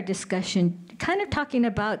end our discussion kind of talking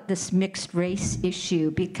about this mixed race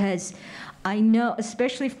issue, because I know,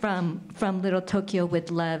 especially from Little Tokyo with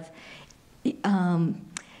Love,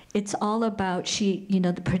 it's all about you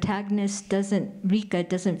know, the protagonist Rika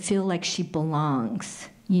doesn't feel like she belongs,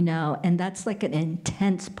 you know, and that's like an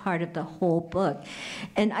intense part of the whole book.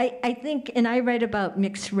 And I think, and I write about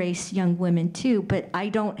mixed race young women too, but I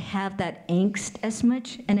don't have that angst as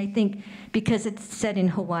much. And I think because it's set in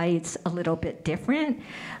Hawaii, it's a little bit different.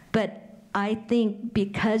 But I think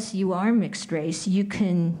because you are mixed race, you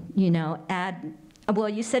can, you know, add. Well,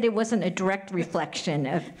 you said it wasn't a direct reflection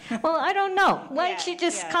of, well, I don't know. Why don't you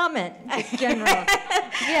just comment in general?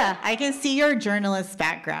 Yeah. I can see your journalist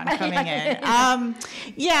background coming in.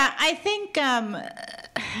 Yeah, I think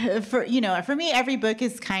for me, every book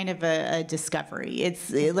is kind of a discovery. It's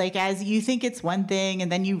like, as you think it's one thing, and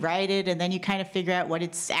then you write it, and then you kind of figure out what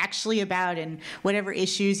it's actually about, and whatever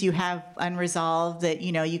issues you have unresolved that,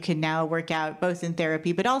 you know, you can now work out both in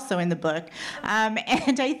therapy but also in the book.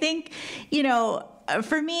 And I think, you know,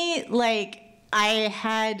 for me, like, I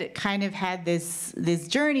had kind of had this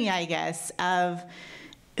journey, I guess, of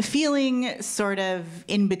feeling sort of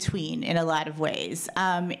in between in a lot of ways.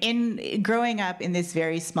 In growing up in this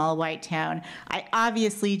very small white town, I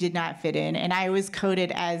obviously did not fit in, and I was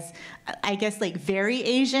coded as, I guess, like very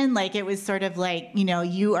Asian. Like, it was sort of like, you know,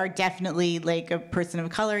 you are definitely like a person of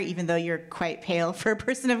color, even though you're quite pale for a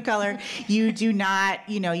person of color. You do not,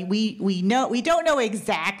 you know, we don't know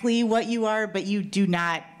exactly what you are, but you do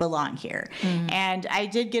not belong here. Mm-hmm. And I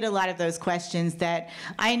did get a lot of those questions that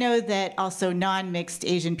I know that also non-mixed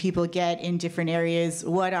Asian Asian people get in different areas.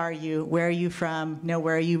 What are you? Where are you from? No,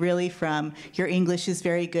 where are you really from? Your English is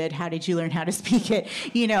very good. How did you learn how to speak it?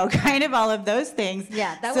 You know, kind of all of those things.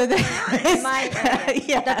 Yeah, that was my area.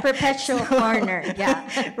 Yeah. The perpetual foreigner.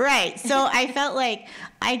 Yeah. Right. So I felt like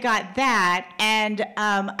I got that, and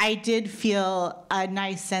I did feel a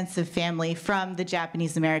nice sense of family from the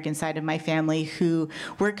Japanese American side of my family, who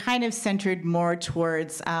were kind of centered more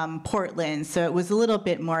towards Portland. So it was a little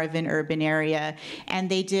bit more of an urban area,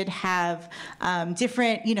 and they did have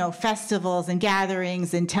different, you know, festivals and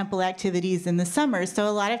gatherings and temple activities in the summer. So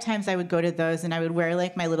a lot of times I would go to those, and I would wear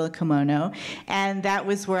like my little kimono, and that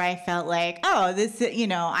was where I felt like, oh, this, you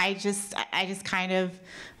know, I just kind of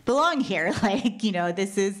belong here. Like, you know,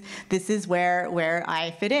 this is where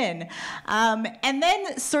I fit in. And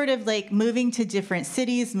then sort of like moving to different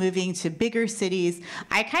cities, moving to bigger cities,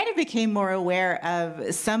 I kind of became more aware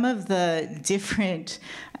of some of the different,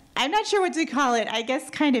 I'm not sure what to call it, I guess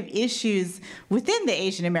kind of issues within the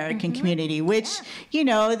Asian American community, which, you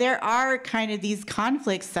know, there are kind of these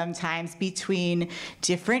conflicts sometimes between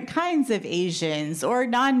different kinds of Asians or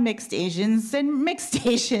non-mixed Asians and mixed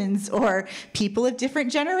Asians, or people of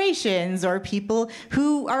different generations, or people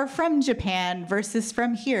who are from Japan versus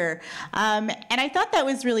from here. And I thought that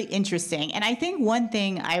was really interesting. And I think one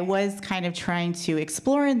thing I was kind of trying to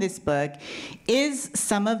explore in this book is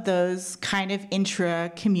some of those kind of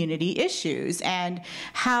intra-community issues, and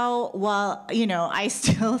how, while, you know, I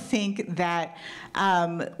still think that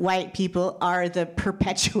white people are the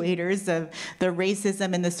perpetuators of the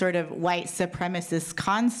racism and the sort of white supremacist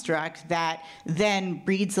construct that then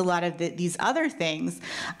breeds a lot of these other things,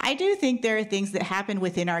 I do think there are things that happen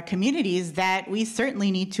within our communities that we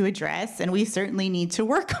certainly need to address and we certainly need to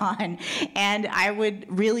work on. And I would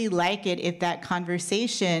really like it if that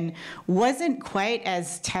conversation wasn't quite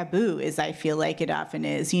as taboo as I feel like it often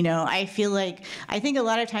is. You know, I think a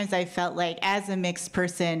lot of times I felt like as a mixed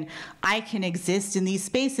person, I can exist in these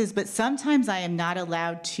spaces, but sometimes I am not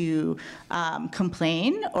allowed to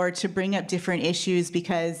complain or to bring up different issues,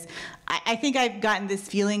 because I think I've gotten this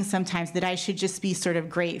feeling sometimes that I should just be sort of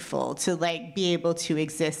grateful to like be able to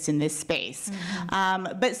exist in this space.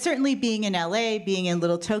 But certainly being in LA, being in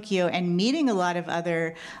Little Tokyo, and meeting a lot of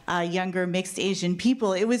other younger mixed Asian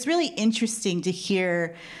people, it was really interesting to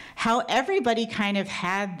hear how everybody kind of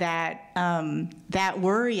had that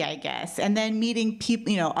worry, I guess. And then meeting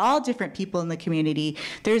people, you know, all different people in the community.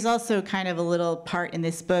 There's also kind of a little part in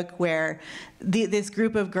this book where this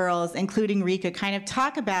group of girls, including Rika, kind of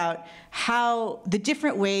talk about how the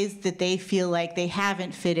different ways that they feel like they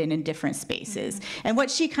haven't fit in different spaces. And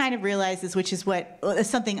what she kind of realizes, which is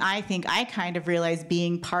something I think I kind of realized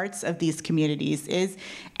being parts of these communities, is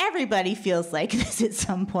everybody feels like this at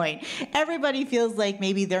some point. Everybody feels like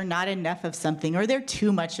maybe they're not enough of something, or they're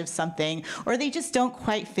too much of something, or they just don't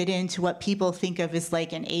quite fit into what people think of as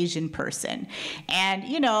like an Asian person. And,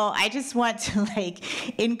 you know, I just want to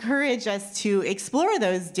like encourage us to explore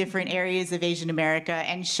those different areas of Asian America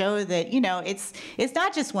and show that, you know, it's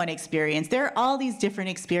not just one experience. There are all these different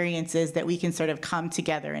experiences that we can sort of come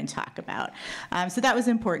together and talk about. So that was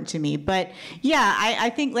important to me. But yeah, I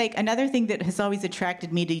think like another thing that has always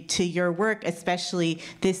attracted me to your work, especially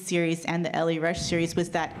this series and the Ellie Rush series, was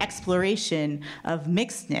that exploration of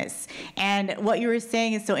mixedness. And what you were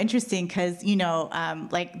saying is so interesting because, you know,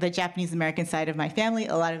 like the Japanese American side of my family,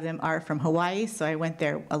 a lot of them are from Hawaii, so I went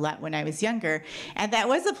there a lot when I was younger. And that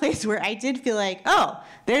was a place where I did feel like, oh,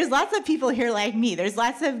 there's lots of people here like me. There's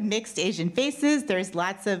lots of mixed Asian faces. There's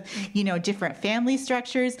lots of, you know, different family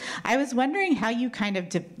structures. I was wondering how you kind of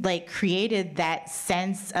like created that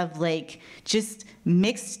sense of like just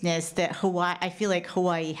mixedness that I feel like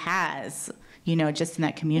Hawaii has, you know, just in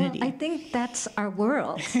that community. Well, I think that's our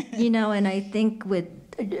world, you know, and I think with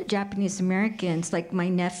Japanese Americans, like my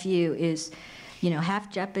nephew is, you know,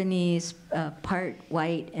 half Japanese, part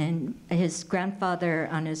white, and his grandfather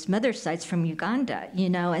on his mother's side's from Uganda, you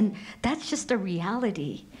know, and that's just a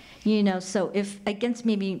reality, you know. So if against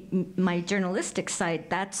maybe my journalistic side,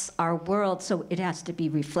 that's our world, so it has to be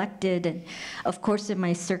reflected. And of course, in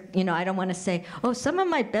my you know, I don't want to say, oh, some of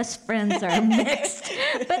my best friends are mixed,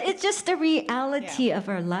 but it's just a reality of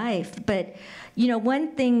our life. But you know,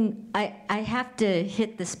 one thing, I have to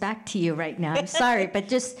hit this back to you right now. I'm sorry, but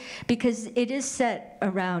just because it is set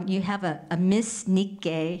around, you have a Miss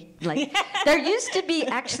Nikkei. Like, there used to be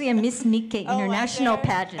actually a Miss Nikkei international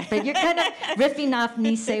pageant, but you're kind of riffing off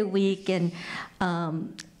Nisei Week and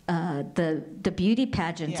the beauty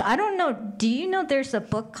pageants. Yeah. I don't know, do you know there's a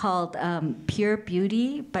book called Pure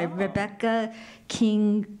Beauty by Rebecca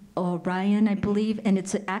King Orion, I believe, and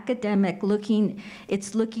it's an academic looking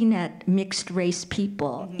at mixed race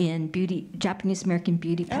people in Japanese American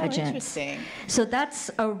beauty pageants. Oh, interesting. So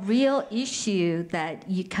that's a real issue that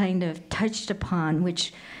you kind of touched upon,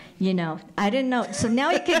 which, I didn't know. So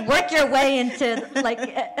now you can work your way into like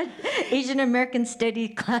Asian American study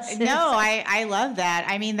classes. No, I love that.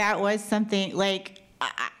 I mean, that was something like,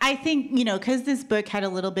 I think, because this book had a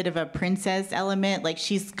little bit of a princess element, like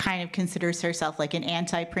she's kind of considers herself like an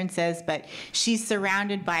anti-princess, but she's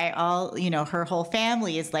surrounded by all, her whole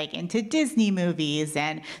family is like into Disney movies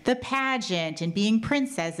and the pageant and being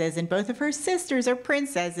princesses, and both of her sisters are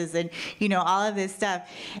princesses and, all of this stuff.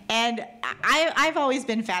 And I've always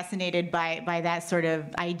been fascinated by that sort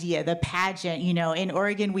of idea, the pageant. In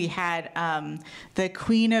Oregon, we had the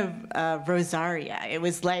Queen of Rosaria. It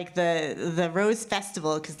was like the Rose Festival,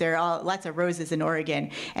 because there are lots of roses in Oregon.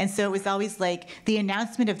 And so it was always like the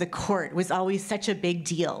announcement of the court was always such a big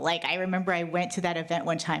deal. Like I remember I went to that event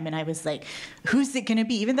one time and I was like, who's it going to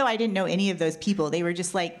be? Even though I didn't know any of those people, they were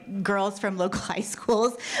just like girls from local high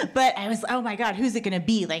schools. But I was, oh my God, who's it going to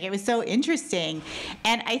be? Like it was so interesting.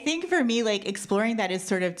 And I think for me, like exploring that is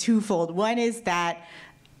sort of twofold. One is that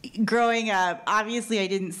growing up, obviously I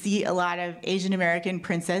didn't see a lot of Asian American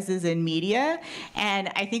princesses in media,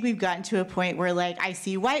 and I think we've gotten to a point where like I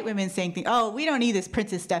see white women saying things, oh, we don't need this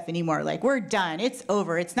princess stuff anymore, like we're done, it's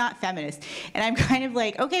over, it's not feminist. And I'm kind of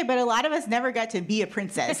like, okay, but a lot of us never got to be a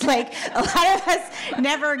princess. Like a lot of us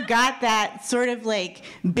never got that sort of like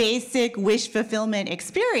basic wish fulfillment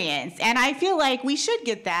experience, and I feel like we should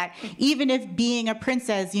get that, even if being a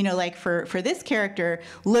princess, like for this character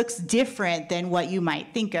looks different than what you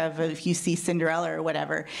might think of if you see Cinderella or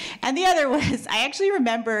whatever. And the other was, I actually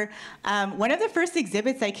remember one of the first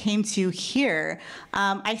exhibits I came to here,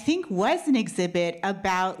 I think was an exhibit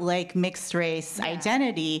about like mixed race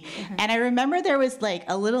identity. And I remember there was like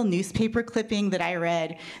a little newspaper clipping that I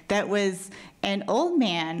read that was an old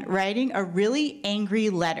man writing a really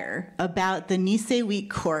angry letter about the Nisei Week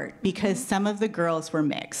court because some of the girls were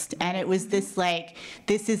mixed. And it was this like,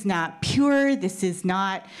 this is not pure, this is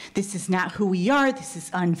not who we are, this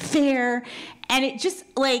is unfair. And it just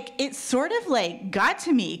like, it sort of like got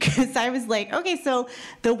to me because I was like, okay, so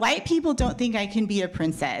the white people don't think I can be a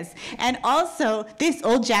princess. And also this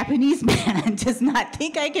old Japanese man does not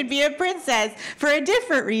think I can be a princess for a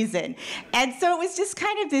different reason. And so it was just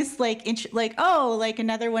kind of this like, like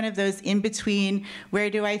another one of those in between, where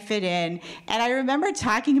do I fit in? And I remember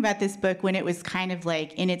talking about this book when it was kind of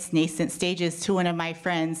like in its nascent stages to one of my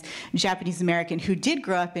friends, Japanese American, who did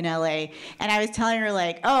grow up in LA. And I was telling her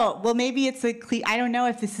like, oh, well, maybe it's a I don't know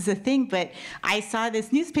if this is a thing, but I saw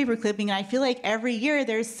this newspaper clipping, and I feel like every year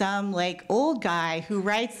there's some like old guy who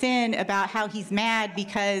writes in about how he's mad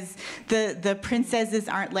because the princesses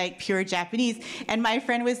aren't like pure Japanese. And my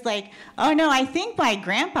friend was like, oh no, I think my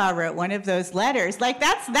grandpa wrote one of those letters. Like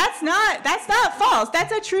that's not false.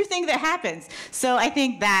 That's a true thing that happens. So I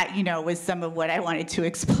think that, was some of what I wanted to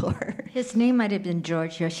explore. His name might have been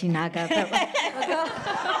George Yoshinaga,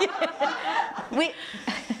 but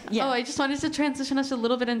Yeah. Oh, I just wanted to transition us a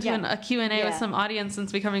little bit into a Q&A with some audience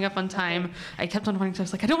since we're coming up on time. Okay. I kept on wanting to, I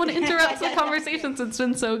was like, I don't want to interrupt the conversations. It's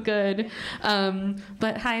been so good.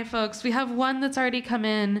 But hi, folks. We have one that's already come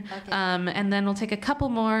in, and then we'll take a couple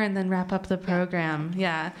more and then wrap up the program.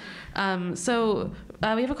 Yeah. So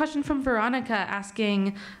we have a question from Veronica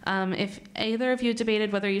asking if either of you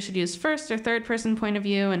debated whether you should use first or third person point of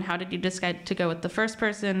view, and how did you decide to go with the first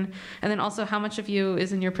person? And then also how much of you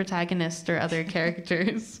is in your protagonist or other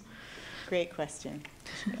characters? Great question.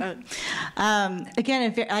 Again,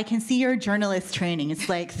 if I can see your journalist training. It's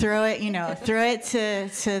like throw it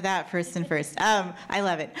to that person first. I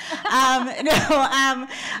love it.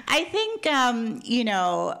 I think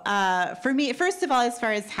for me, first of all, as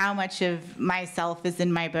far as how much of myself is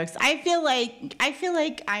in my books, I feel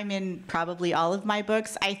like I'm in probably all of my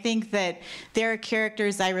books. I think that there are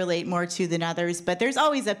characters I relate more to than others, but there's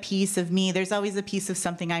always a piece of me. There's always a piece of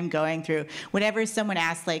something I'm going through. Whenever someone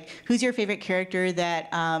asks, like, who's your favorite character that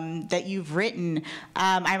you've written,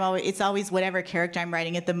 it's always whatever character I'm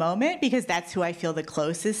writing at the moment, because that's who I feel the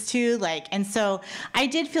closest to. And so I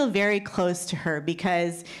did feel very close to her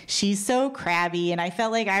because she's so crabby, and I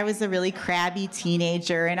felt like I was a really crabby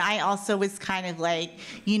teenager, and I also was kind of like,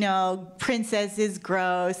 princess is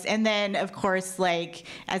gross. And then, of course, like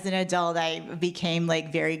as an adult, I became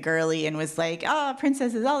like very girly and was like, oh,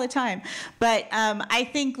 princesses all the time. But I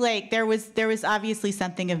think like there was obviously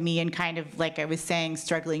something of me, and kind of like I was saying, saying,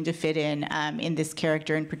 struggling to fit in this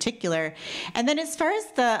character in particular. And then as far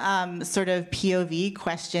as the sort of POV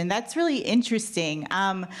question, that's really interesting.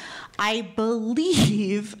 I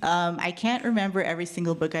believe, I can't remember every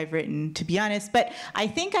single book I've written, to be honest, but I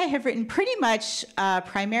think I have written pretty much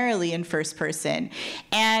primarily in first person.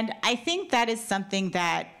 And I think that is something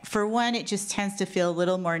that, for one, it just tends to feel a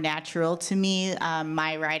little more natural to me.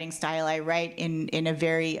 My writing style, I write in a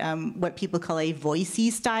very, what people call a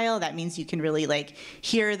voicey style. That means you can really like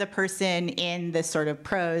hear the person in the sort of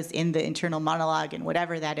prose, in the internal monologue, and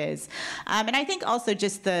whatever that is. And I think also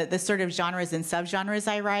just the sort of genres and subgenres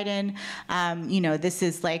I write in, this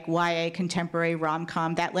is like YA contemporary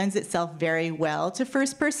rom-com. That lends itself very well to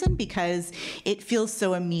first person because it feels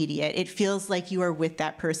so immediate. It feels like you are with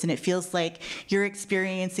that person. It feels like you're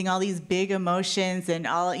experiencing all these big emotions and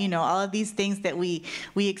all of these things that we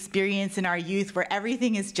experience in our youth, where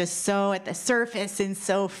everything is just so at the surface and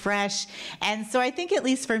so fresh. And so I think, at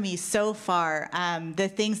least for me so far, the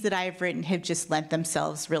things that I've written have just lent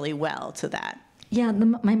themselves really well to that. Yeah,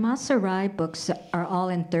 my Masarai books are all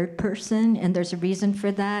in third person, and there's a reason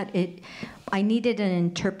for that. I needed an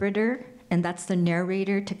interpreter, and that's the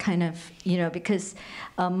narrator, to kind of, because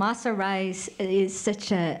Masarai is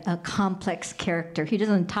such a complex character. He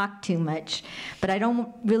doesn't talk too much, but I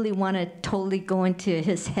don't really want to totally go into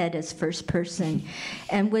his head as first person.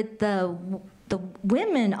 And with the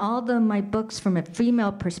women, all my books from a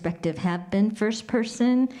female perspective have been first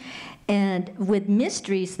person. And with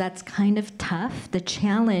mysteries, that's kind of tough. The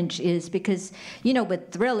challenge is because,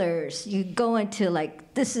 with thrillers, you go into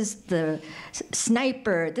like, this is the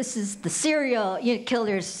sniper, this is the serial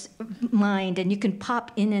killer's mind, and you can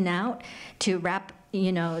pop in and out to wrap,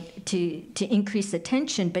 to increase the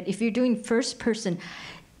tension. But if you're doing first person,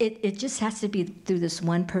 it just has to be through this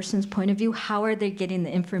one person's point of view. How are they getting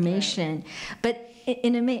the information? Right. But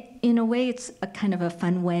in a way, it's a kind of a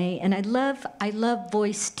fun way, and I love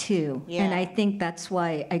voice too, and I think that's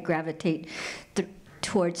why I gravitate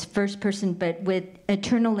towards first person. But with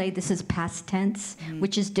Eternal Lei, this is past tense,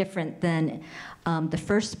 which is different than the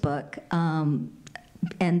first book.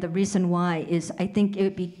 And the reason why is I think it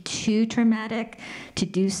would be too traumatic to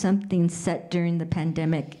do something set during the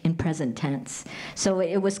pandemic in present tense. So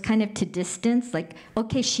it was kind of to distance, like,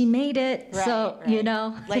 okay, she made it, right, so, right.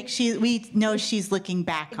 Like we know she's looking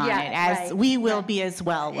back on it, as we will be as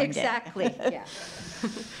well one exactly. day.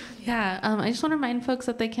 Yeah, I just want to remind folks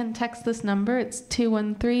that they can text this number. It's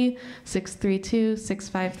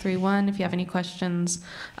 213-632-6531 if you have any questions.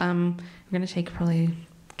 We're going to take probably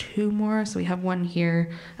 2 more. So we have one here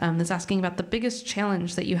that's asking about the biggest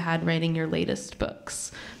challenge that you had writing your latest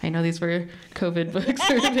books. I know these were COVID books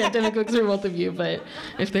or pandemic books for both of you, but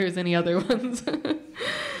if there's any other ones.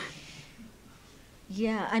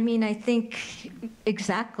 Yeah, I mean, I think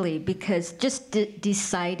exactly, because just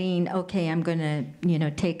deciding, okay, I'm going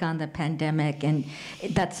to, take on the pandemic, and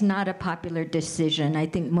that's not a popular decision. I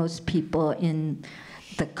think most people in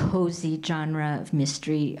the cozy genre of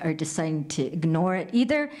mystery are deciding to ignore it.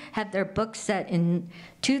 Either have their book set in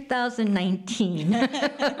 2019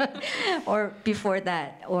 or before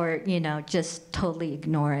that, or just totally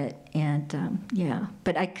ignore it. And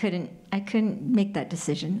but I couldn't make that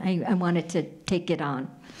decision. I wanted to take it on.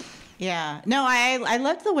 Yeah, no, I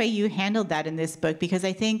loved the way you handled that in this book, because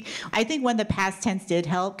I think when the past tense did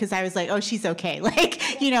help, because I was like, oh, she's okay. Like,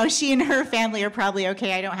 she and her family are probably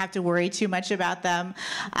okay. I don't have to worry too much about them.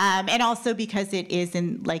 And also because it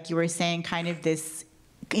isn't, like you were saying, kind of this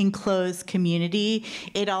enclosed community,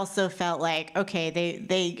 it also felt like, okay,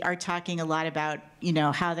 they are talking a lot about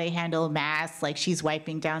how they handle masks, like she's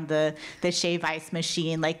wiping down the shave ice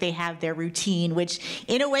machine, like they have their routine, which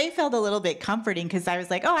in a way felt a little bit comforting, because I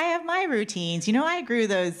was like, oh, I have my routines. I grew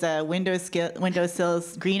those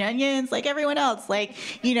windowsills green onions like everyone else. Like,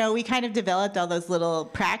 we kind of developed all those little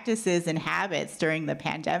practices and habits during the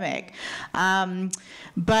pandemic.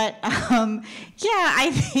 But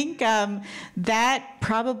I think that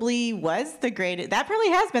probably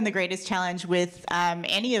has been the greatest challenge with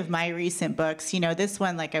any of my recent books. This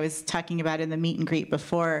one, like I was talking about in the meet and greet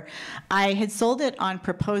before, I had sold it on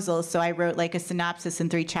proposal, so I wrote like a synopsis in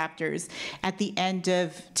 3 chapters at the end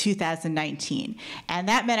of 2019. And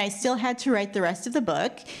that meant I still had to write the rest of the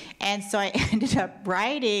book. And so I ended up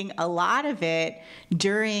writing a lot of it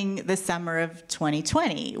during the summer of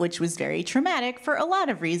 2020, which was very traumatic for a lot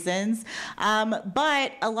of reasons.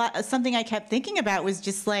 But something I kept thinking about was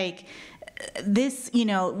just like, this,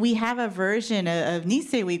 we have a version of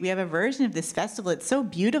Nisei Week. We have a version of this festival. It's so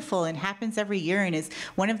beautiful and happens every year, and is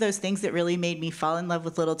one of those things that really made me fall in love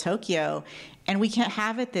with Little Tokyo. and we can't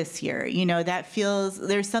have it this year. You know, that feels,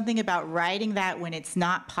 there's something about writing that when it's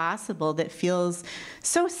not possible that feels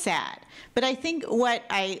so sad. But I think what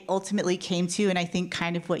I ultimately came to, and I think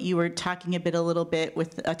kind of what you were talking about a little bit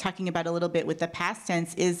with the past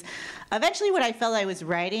tense, is eventually what I felt I was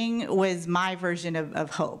writing was my version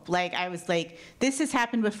of hope. Like, I was like, this has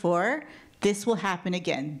happened before. This will happen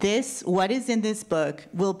again. This, what is in this book,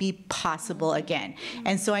 will be possible again.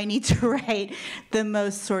 And so I need to write the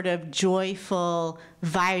most sort of joyful,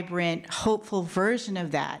 vibrant, hopeful version of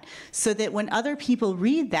that, so that when other people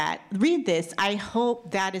read this, I hope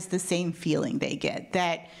that is the same feeling they get,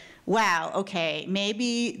 that, wow, okay,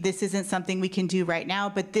 maybe this isn't something we can do right now,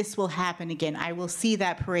 but this will happen again. I will see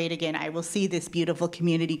that parade again. I will see this beautiful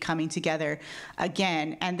community coming together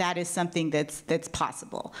again, and that is something that's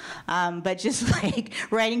possible. But just like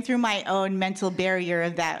writing through my own mental barrier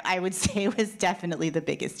of that, I would say was definitely the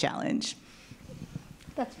biggest challenge.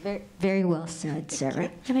 That's very, very well said,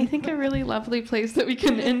 Sarah. And I think a really lovely place that we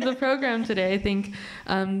can end the program today. I think,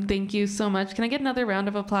 thank you so much. Can I get another round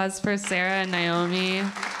of applause for Sarah and Naomi?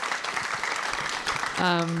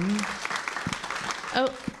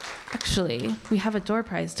 Oh, actually, we have a door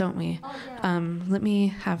prize, don't we? Oh, yeah. Let me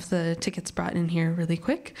have the tickets brought in here really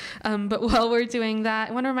quick. But while we're doing that,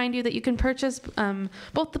 I want to remind you that you can purchase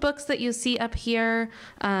both the books that you see up here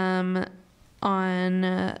on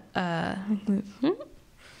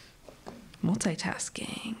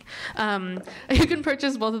multitasking. You can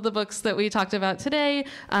purchase both of the books that we talked about today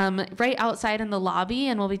right outside in the lobby,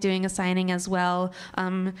 and we'll be doing a signing as well.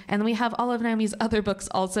 And we have all of Naomi's other books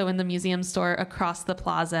also in the museum store across the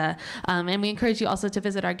plaza. And we encourage you also to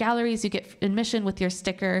visit our galleries. You get admission with your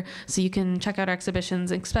sticker, so you can check out our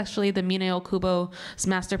exhibitions, especially the Mineo Kubo's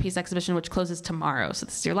Masterpiece exhibition, which closes tomorrow. So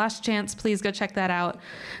this is your last chance. Please go check that out.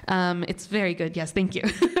 It's very good. Yes, thank you.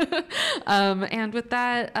 And with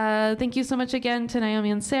that, thank you so much again to Naomi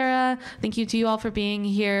and Sarah. Thank you to you all for being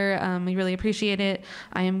here. We really appreciate it.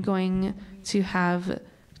 I am going to have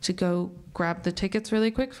to go grab the tickets really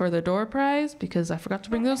quick for the door prize because I forgot to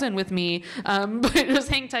bring those in with me. But just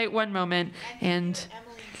hang tight one moment. And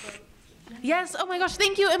yes, oh my gosh,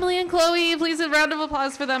 thank you, Emily and Chloe. Please a round of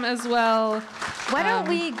applause for them as well. Why don't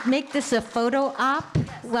we make this a photo op?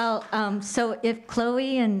 Well, so if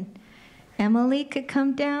Chloe and Emily could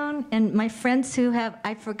come down, and my friends who have,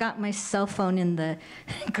 I forgot my cell phone in the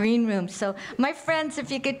green room. So my friends, if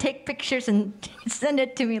you could take pictures and send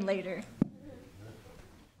it to me later.